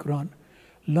of the Holy Quran,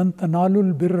 لَن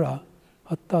تَنَالُوا الْبِرَّ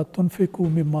حَتَّى تُنْفِقُوا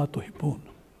مِمَّا تُحِبُّونَ.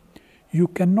 You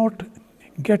cannot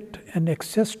get an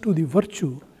access to the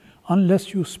virtue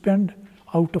unless you spend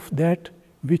out of that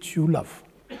which you love.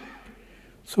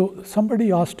 So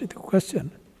somebody asked the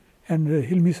question, and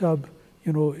Hilmi Sahib,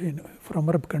 from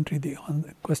Arab country, the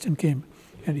question came,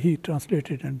 and he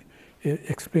translated and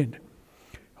explained.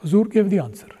 Huzur gave the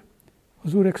answer.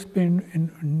 Huzur explained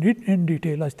in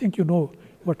detail. I think you know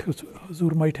what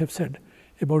Huzur might have said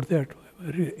about that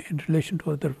in relation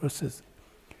to other verses.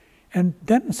 And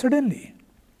then suddenly,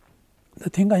 the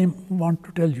thing I want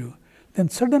to tell you, then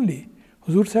suddenly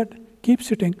Huzur said, keep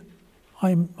sitting,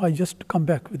 I just come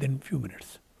back within a few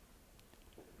minutes.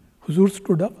 Huzur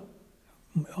stood up,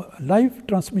 live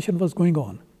transmission was going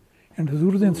on, and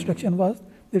Huzur's instruction was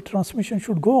the transmission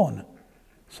should go on.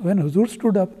 So when Huzur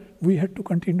stood up, we had to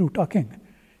continue talking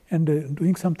and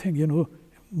doing something,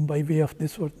 by way of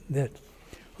this or that.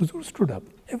 Huzur stood up.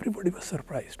 Everybody was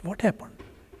surprised. What happened?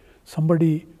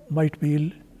 Somebody might be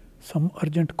ill, some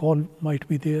urgent call might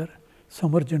be there,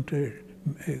 some urgent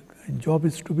job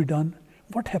is to be done.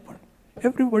 What happened?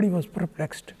 Everybody was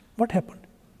perplexed. What happened?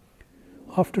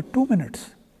 After 2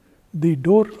 minutes, the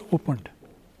door opened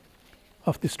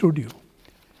of the studio,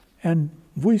 and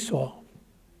we saw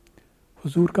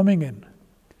Huzur coming in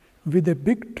with a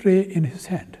big tray in his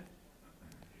hand,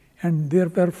 and there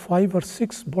were 5 or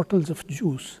 6 bottles of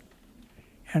juice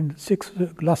and 6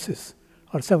 glasses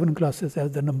or 7 glasses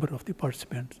as the number of the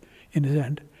participants in his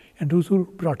hand, and Huzur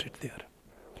brought it there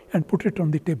and put it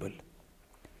on the table.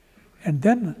 And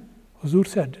then Huzur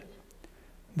said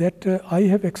that I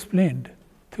have explained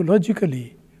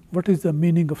theologically what is the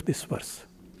meaning of this verse.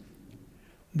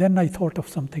 Then I thought of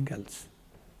something else.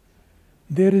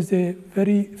 There is a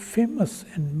very famous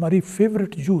and very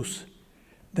favorite juice.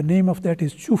 The name of that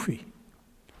is chufi.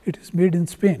 It is made in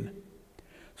Spain.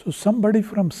 So somebody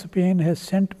from Spain has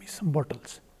sent me some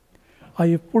bottles. I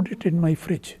have put it in my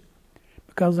fridge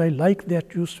because I like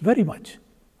that juice very much.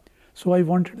 So I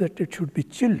wanted that it should be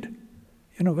chilled,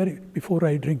 before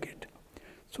I drink it.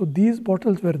 So these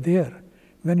bottles were there.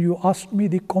 When you asked me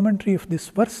the commentary of this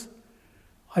verse,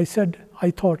 I said,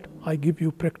 I thought I give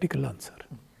you practical answer.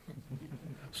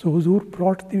 So Huzur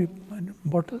brought the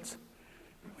bottles,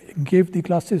 gave the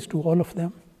glasses to all of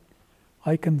them.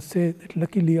 I can say that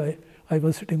luckily I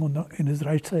was sitting in his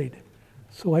right side,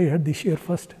 so I had the share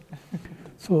first.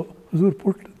 So Huzur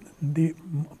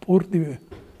poured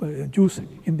the juice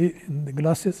in the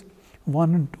glasses.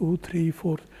 1, 2, 3,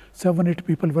 4, 7, 8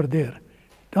 people were there.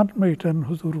 Turn by turn,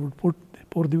 Huzur would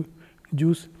pour the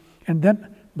juice, and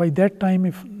then by that time,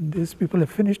 if these people have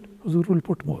finished, Huzur will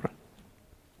put more.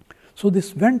 So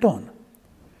this went on,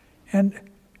 and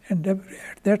at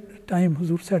that time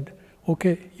Huzur said,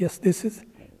 okay, yes, this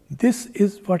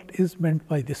is what is meant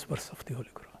by this verse of the Holy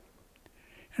Quran.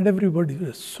 And everybody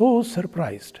was so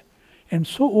surprised and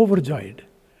so overjoyed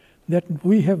that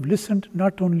we have listened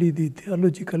not only the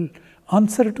theological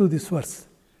answer to this verse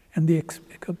and the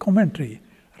commentary,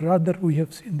 rather we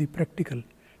have seen the practical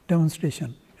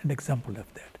demonstration and example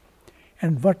of that.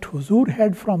 And what Huzur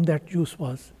had from that juice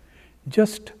was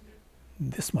just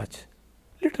this much,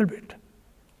 little bit,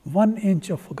 1 inch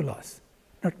of a glass,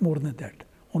 not more than that.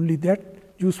 Only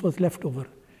that juice was left over.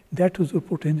 That Huzur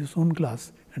put in his own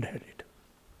glass and had it.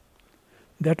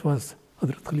 That was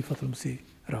Hazrat Khalifatul Masih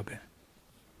Rabi'.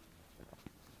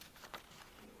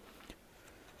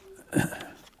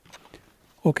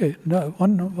 Okay, now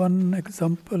one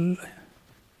example.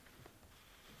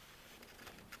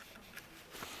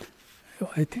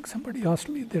 I think somebody asked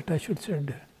me that I should say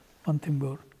one thing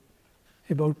more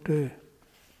about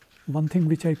one thing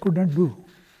which I could not do.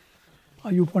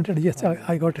 You pointed, yes,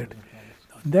 I got it.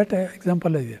 That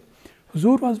example is there.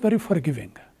 Huzur was very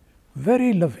forgiving,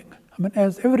 very loving. I mean,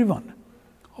 as everyone,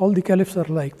 all the caliphs are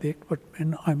like that, but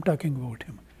when I'm talking about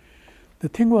him. The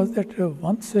thing was that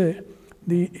once the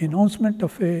announcement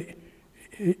of a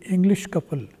English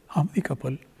couple, Ahmadi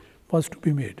couple, was to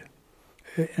be made.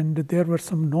 And there were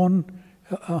some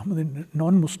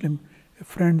non-Muslim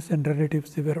friends and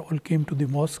relatives. They were all came to the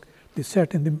mosque. They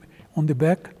sat on the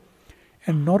back.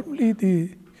 And normally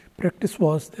the practice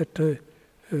was that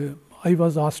I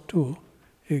was asked to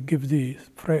give the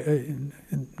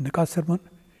nikah sermon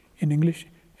in English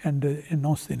and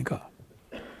announce the nikah.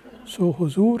 So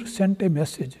Huzur sent a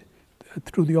message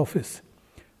through the office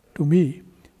to me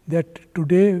that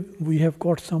today we have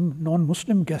got some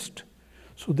non-Muslim guest.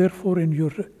 So therefore in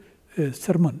your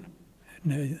sermon,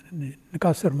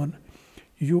 nikah sermon,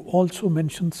 you also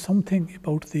mentioned something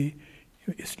about the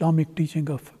Islamic teaching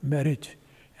of marriage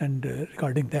and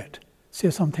regarding that. Say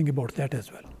something about that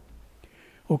as well.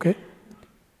 Okay?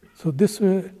 So this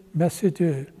message,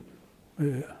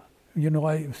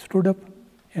 I stood up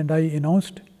and I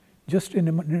announced just in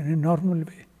a normal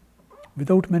way,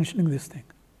 without mentioning this thing,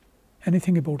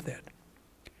 anything about that.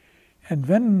 And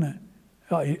when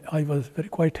I was very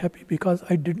quite happy because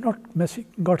I did not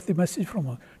get the message from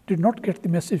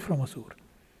Huzur.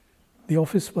 The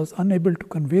office was unable to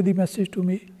convey the message to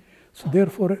me. So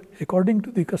therefore, according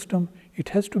to the custom, it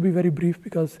has to be very brief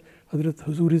because Hazrat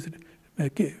Huzur is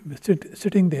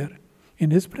sitting there.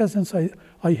 In his presence,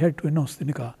 I had to announce the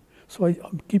nikah. So I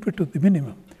keep it to the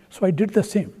minimum. So I did the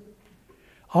same.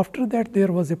 After that,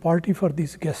 there was a party for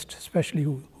these guests, especially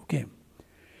who came.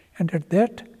 And at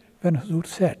that, when Huzur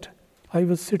sat, I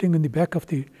was sitting in the back of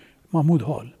the Mahmud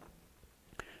Hall.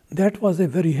 That was a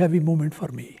very heavy moment for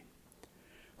me.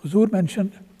 Huzur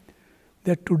mentioned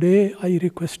that today I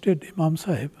requested Imam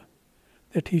Sahib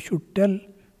that he should tell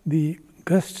the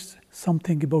guests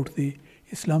something about the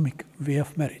Islamic way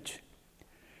of marriage.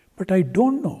 But I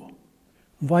don't know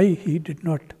why he did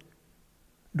not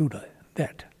do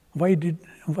that. Why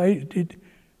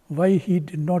he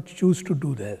did not choose to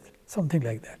do that, something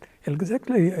like that.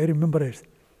 Exactly, I remember it.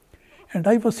 And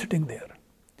I was sitting there.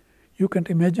 You can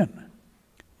imagine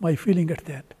my feeling at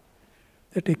that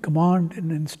a command and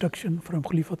instruction from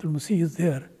Khilafat al-Masih is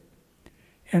there.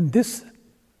 And this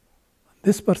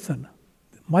person,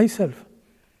 myself,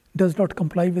 does not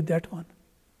comply with that one.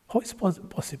 How is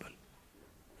possible?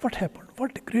 What happened?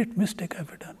 What a great mistake I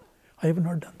have done. I have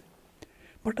not done.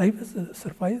 But I was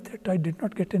surprised that I did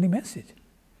not get any message.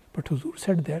 But Huzur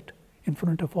said that in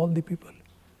front of all the people.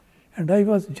 And I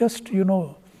was just,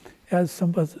 as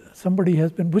somebody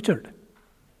has been butchered.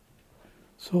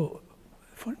 So,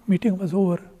 when meeting was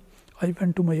over, I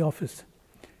went to my office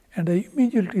and I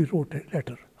immediately wrote a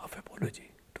letter of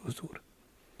apology to Huzur.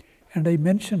 And I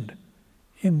mentioned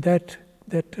in that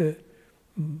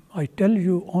I tell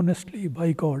you honestly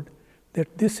by God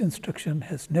that this instruction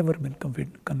has never been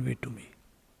conveyed to me.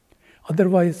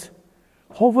 Otherwise,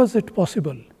 how was it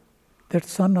possible that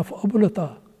son of Abu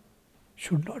Lata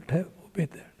should not have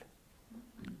obeyed that?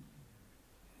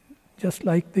 Just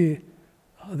like the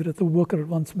Hazrat Abu Bakr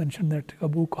once mentioned that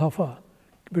Abu Kuhafa,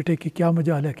 बेटे की क्या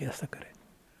मजाल है कि ऐसा करे,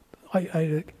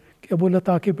 कि अबू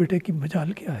लता के बेटे की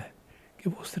मजाल क्या है कि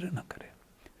वो उस तरह ना करे.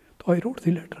 So I wrote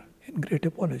the letter in great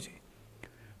apology.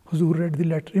 Huzur read the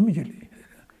letter immediately.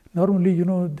 Normally,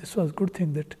 this was a good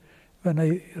thing that when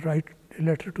I write a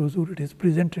letter to Huzur, it is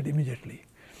presented immediately.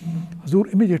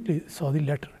 Huzur immediately saw the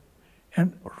letter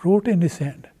and wrote in his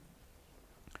hand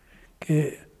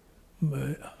कि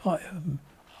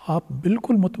आप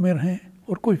बिल्कुल मुतमईन हैं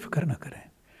और कोई फिक्र ना करें.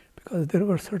 Because there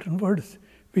were certain words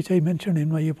which I mentioned in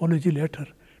my apology letter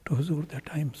to Huzur that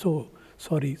I am so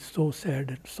sorry, so sad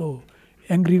and so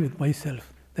angry with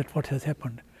myself that what has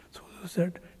happened. So Huzur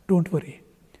said, don't worry.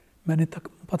 मैंने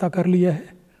पता कर लिया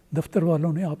है, दफ्तर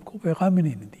वालों ने आपको पैगाम ही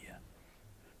नहीं दिया,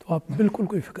 तो आप बिल्कुल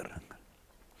कोई फिक्र ना करें.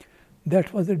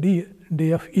 That was a day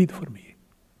of Eid for me,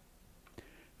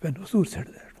 when Huzur said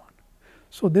that one.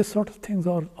 So this sort of things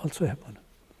also happen.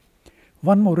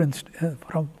 One more instance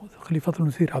from Khilafat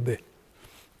al-Masih Rabe.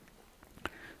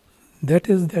 That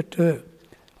is that,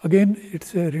 again,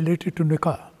 it's related to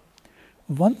nikah.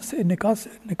 Once a nikah,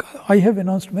 I have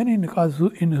announced many nikahs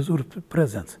in Huzur's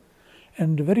presence,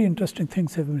 and very interesting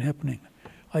things have been happening.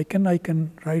 I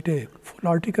can write a full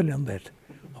article on that,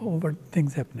 what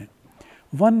things happening.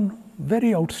 One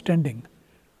very outstanding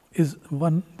is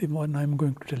the one I'm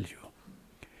going to tell you.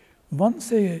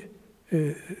 Once a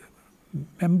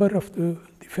member of the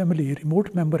family, a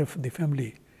remote member of the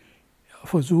family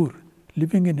of Huzur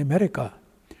living in America,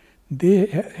 they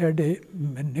had a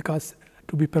nikah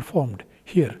to be performed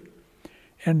here,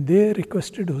 and they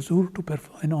requested Huzur to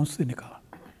announce the nikah.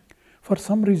 For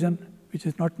some reason which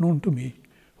is not known to me,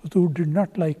 Huzur did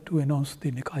not like to announce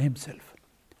the nikah himself.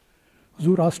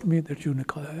 Huzur asked me that you announce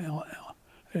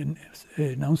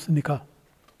the nikah.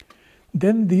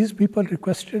 Then these people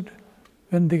requested,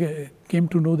 when they came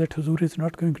to know that Huzur is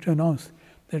not going to announce,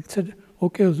 they said,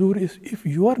 okay Huzur, if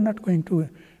you are not going to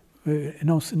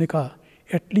announce the nikah,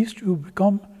 at least you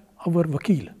become our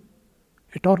wakil,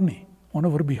 attorney on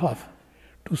our behalf,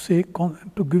 to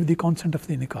give the consent of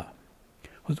the nikah.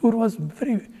 Huzur was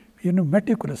very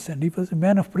meticulous, and he was a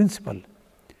man of principle.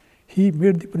 He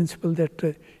made the principle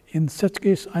that in such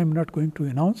case I am not going to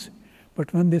announce,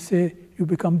 but when they say you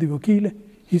become the wakil,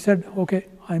 he said, okay,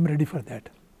 I am ready for that.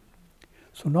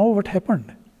 So now what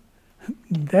happened?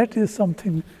 That is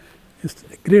something, is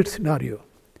a great scenario.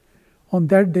 On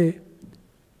that day,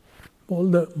 all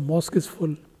the mosque is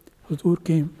full. Huzur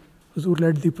came, Huzur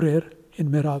led the prayer in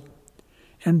Mihrab.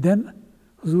 And then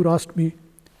Huzur asked me,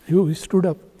 he stood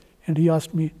up and he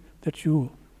asked me that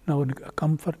you now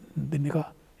come for the nikah,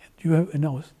 and you have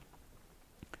announced.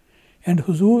 And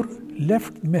Huzur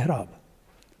left Mihrab,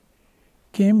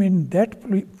 came in that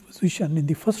position in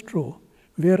the first row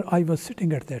where I was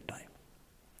sitting at that time.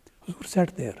 Huzur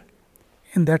sat there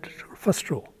in that first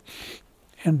row.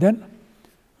 And then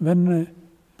when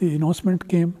the announcement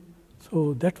came,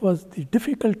 so that was the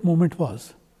difficult moment,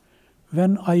 was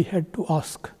when I had to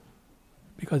ask,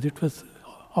 because it was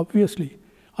obviously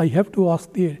I have to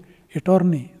ask the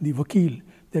attorney, the wakil,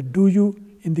 that do you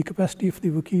in the capacity of the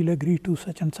wakil agree to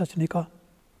such and such nikah?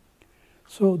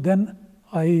 So then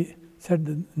I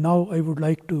said, now I would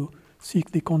like to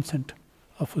seek the consent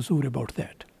of Huzur about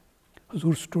that.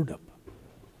 Huzur stood up.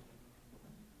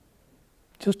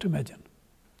 Just imagine,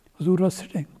 Huzur was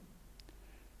sitting,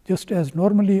 just as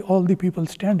normally all the people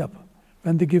stand up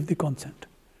when they give the consent.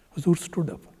 Huzur stood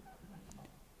up.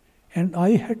 And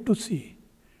I had to see,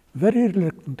 very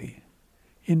reluctantly,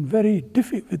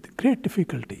 with great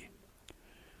difficulty,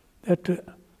 that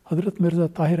Hazrat Mirza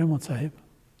Tahir Ahmad Sahib,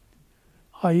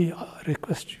 I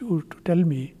request you to tell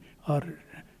me or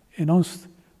announce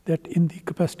that in the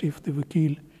capacity of the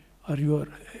wakil, are you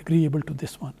agreeable to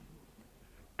this one?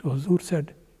 To Huzur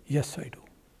said, yes, I do.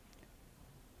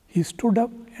 He stood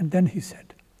up and then he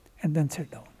said, and then sat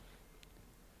down.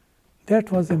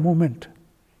 That was a moment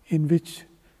in which,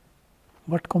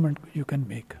 what comment you can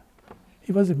make?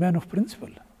 He was a man of principle.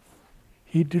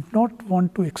 He did not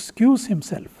want to excuse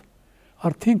himself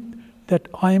or think that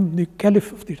I am the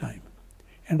caliph of the time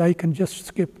and I can just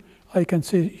skip, I can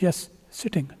say yes,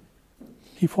 sitting.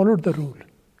 He followed the rule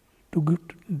to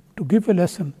give a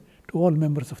lesson to all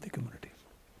members of the community.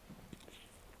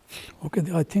 Okay,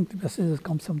 I think the message has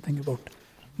come something about.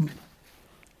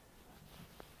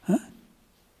 Huh?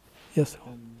 Yes.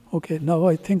 Okay, now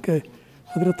I think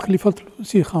Hazrat Khilafat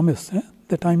Khamis,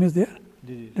 the time is there?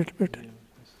 Little bit.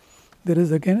 There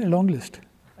is again a long list.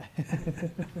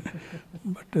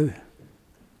 But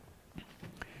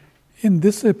in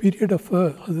this period of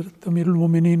Hazrat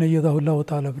Amirul-Mu'mineen Ayyadahullah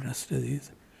Ta'ala bin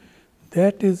Aziz,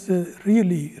 that is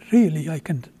really, I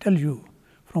can tell you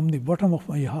from the bottom of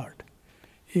my heart,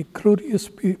 a glorious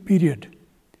period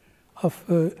of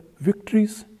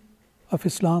victories of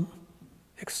Islam,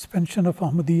 expansion of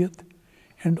Ahmadiyyat,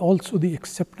 and also the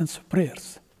acceptance of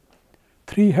prayers.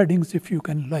 Three headings, if you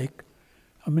can like.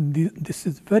 I mean, this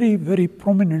is very, very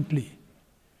prominently,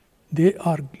 they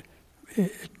are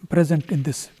present in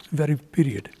this very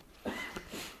period.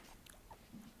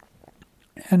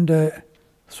 And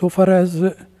so far as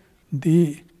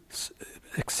the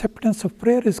acceptance of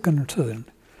prayer is concerned,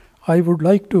 I would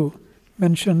like to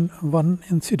mention one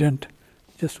incident.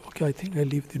 Just, okay, I think I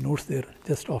leave the notes there,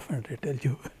 just often I tell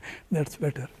you, that's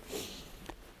better.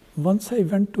 Once I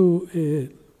went to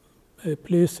a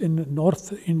place in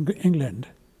North England,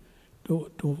 to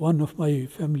one of my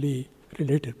family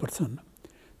related person.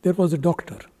 There was a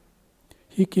doctor.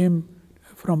 He came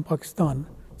from Pakistan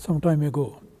some time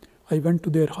ago. I went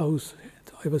to their house.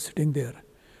 I was sitting there.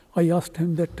 I asked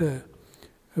him that,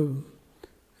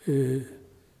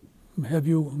 have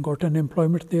you got an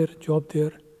employment there, job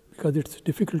there? Because it's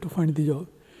difficult to find the job.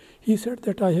 He said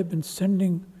that I have been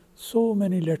sending so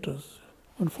many letters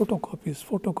on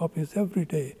photocopies every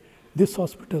day. This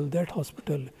hospital, that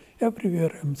hospital,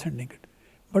 everywhere I'm sending it.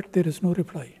 But there is no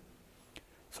reply.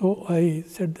 So I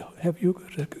said, have you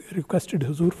requested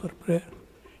Huzur for prayer?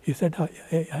 He said,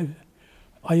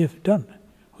 I have done.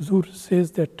 Huzur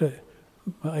says that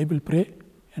I will pray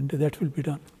and that will be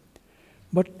done.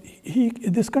 But he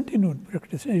discontinued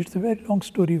practice. It's a very long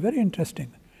story, very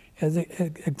interesting, as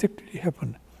exactly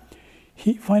happened.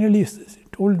 He finally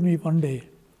told me one day,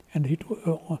 and he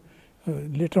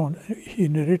later on he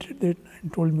narrated it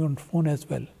and told me on phone as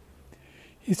well,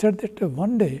 He said that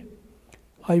one day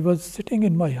I was sitting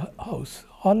in my house,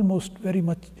 almost very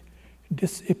much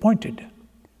disappointed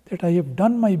that I have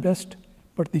done my best,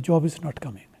 but the job is not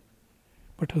coming.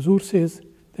 But Huzur says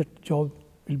that job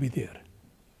will be there.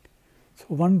 So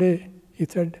one day, he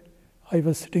said, I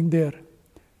was sitting there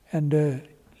and a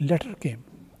letter came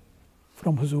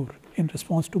from Huzur in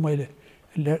response to my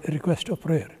request of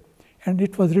prayer. And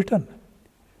it was written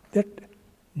that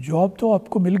job to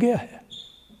आपको मिल गया है,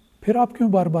 फिर आप क्यों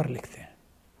बार-बार लिखते हैं?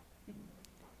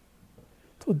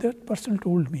 So that person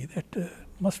told me that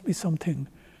must be something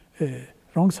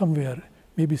wrong somewhere.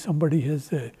 Maybe somebody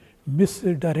has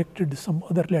misdirected some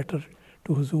other letter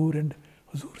to Huzur, and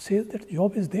Huzur says that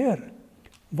job is there.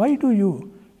 Why do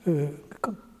you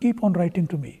keep on writing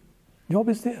to me? Job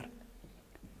is there.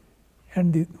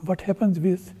 And what happens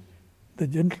is, the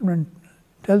gentleman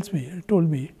told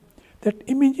me that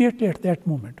immediately at that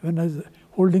moment, when I was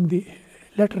holding the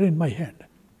letter in my hand,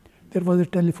 there was a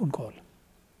telephone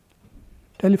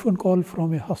call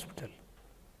from a hospital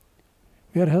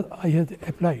where I had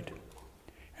applied.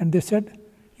 And they said,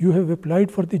 you have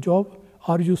applied for the job,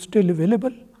 are you still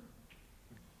available?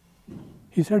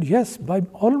 He said, yes, by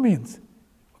all means.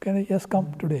 Can I just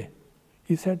come today?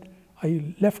 He said,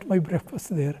 I left my breakfast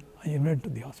there, I went to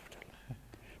the hospital.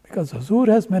 Because Huzur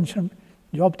has mentioned,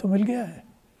 job to mil gaya hai,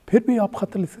 phir bhi aap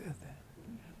khat likh sakte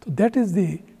hain. So that is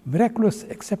the miraculous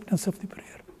acceptance of the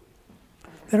prayer.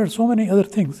 There are so many other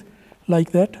things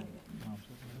like that.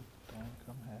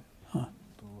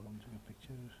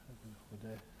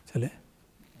 चले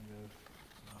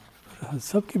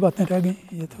सब की बातें रह गई,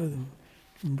 ये तो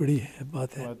बड़ी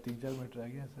बात है. 3-4 मिनट रह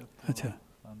गए सर. अच्छा,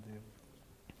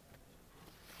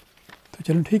 तो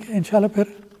चलो ठीक है, इंशाल्लाह फिर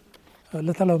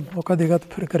अल्लाह ताला मौका देगा तो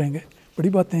फिर करेंगे. बड़ी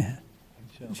बातें हैं,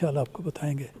 इंशाल्लाह आपको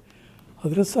बताएंगे.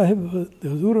 हज़रत Sahib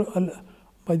हुज़ूर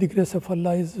by the grace of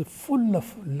Allah is full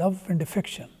of love and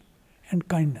affection and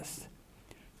kindness.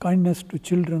 Kindness to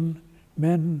children,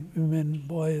 men, women,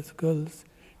 boys, girls,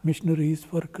 missionaries,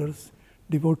 workers,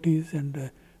 devotees,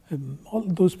 and all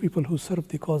those people who serve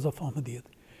the cause of Ahmadiyyat.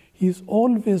 He is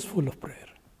always full of prayer.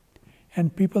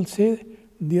 And people say,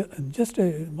 just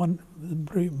one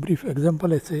brief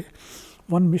example I say,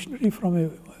 one missionary from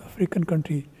an African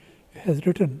country has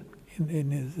written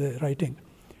in his writing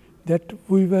that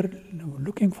we were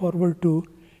looking forward to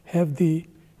have the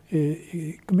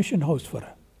commission house for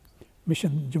a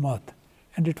mission Jamaat,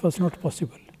 and it was not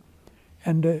possible.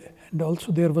 And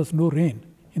also there was no rain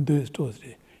in those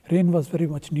days. Rain was very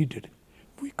much needed.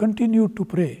 We continued to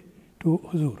pray to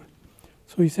Huzur.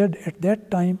 So he said at that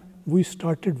time we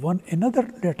started another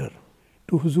letter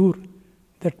to Huzur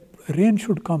that rain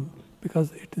should come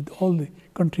because all the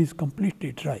country is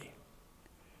completely dry.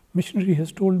 Missionary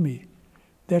has told me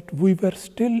that we were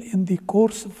still in the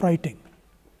course of writing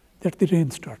that the rain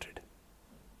started.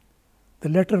 The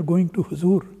letter going to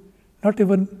Huzur, not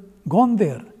even gone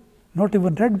there, not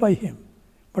even read by him,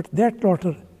 but that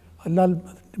letter, Allah's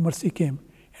mercy came,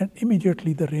 and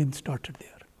immediately the rain started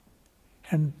there.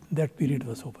 And that period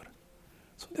was over.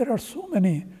 So there are so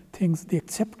many things. The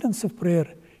acceptance of prayer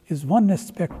is one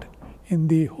aspect in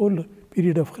the whole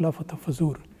period of khilafat of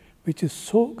Huzur, which is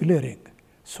so glaring,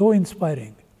 so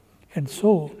inspiring, and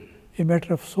so a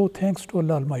matter of so thanks to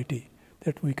Allah Almighty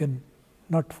that we can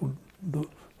not do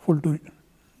full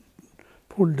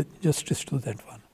justice to that one.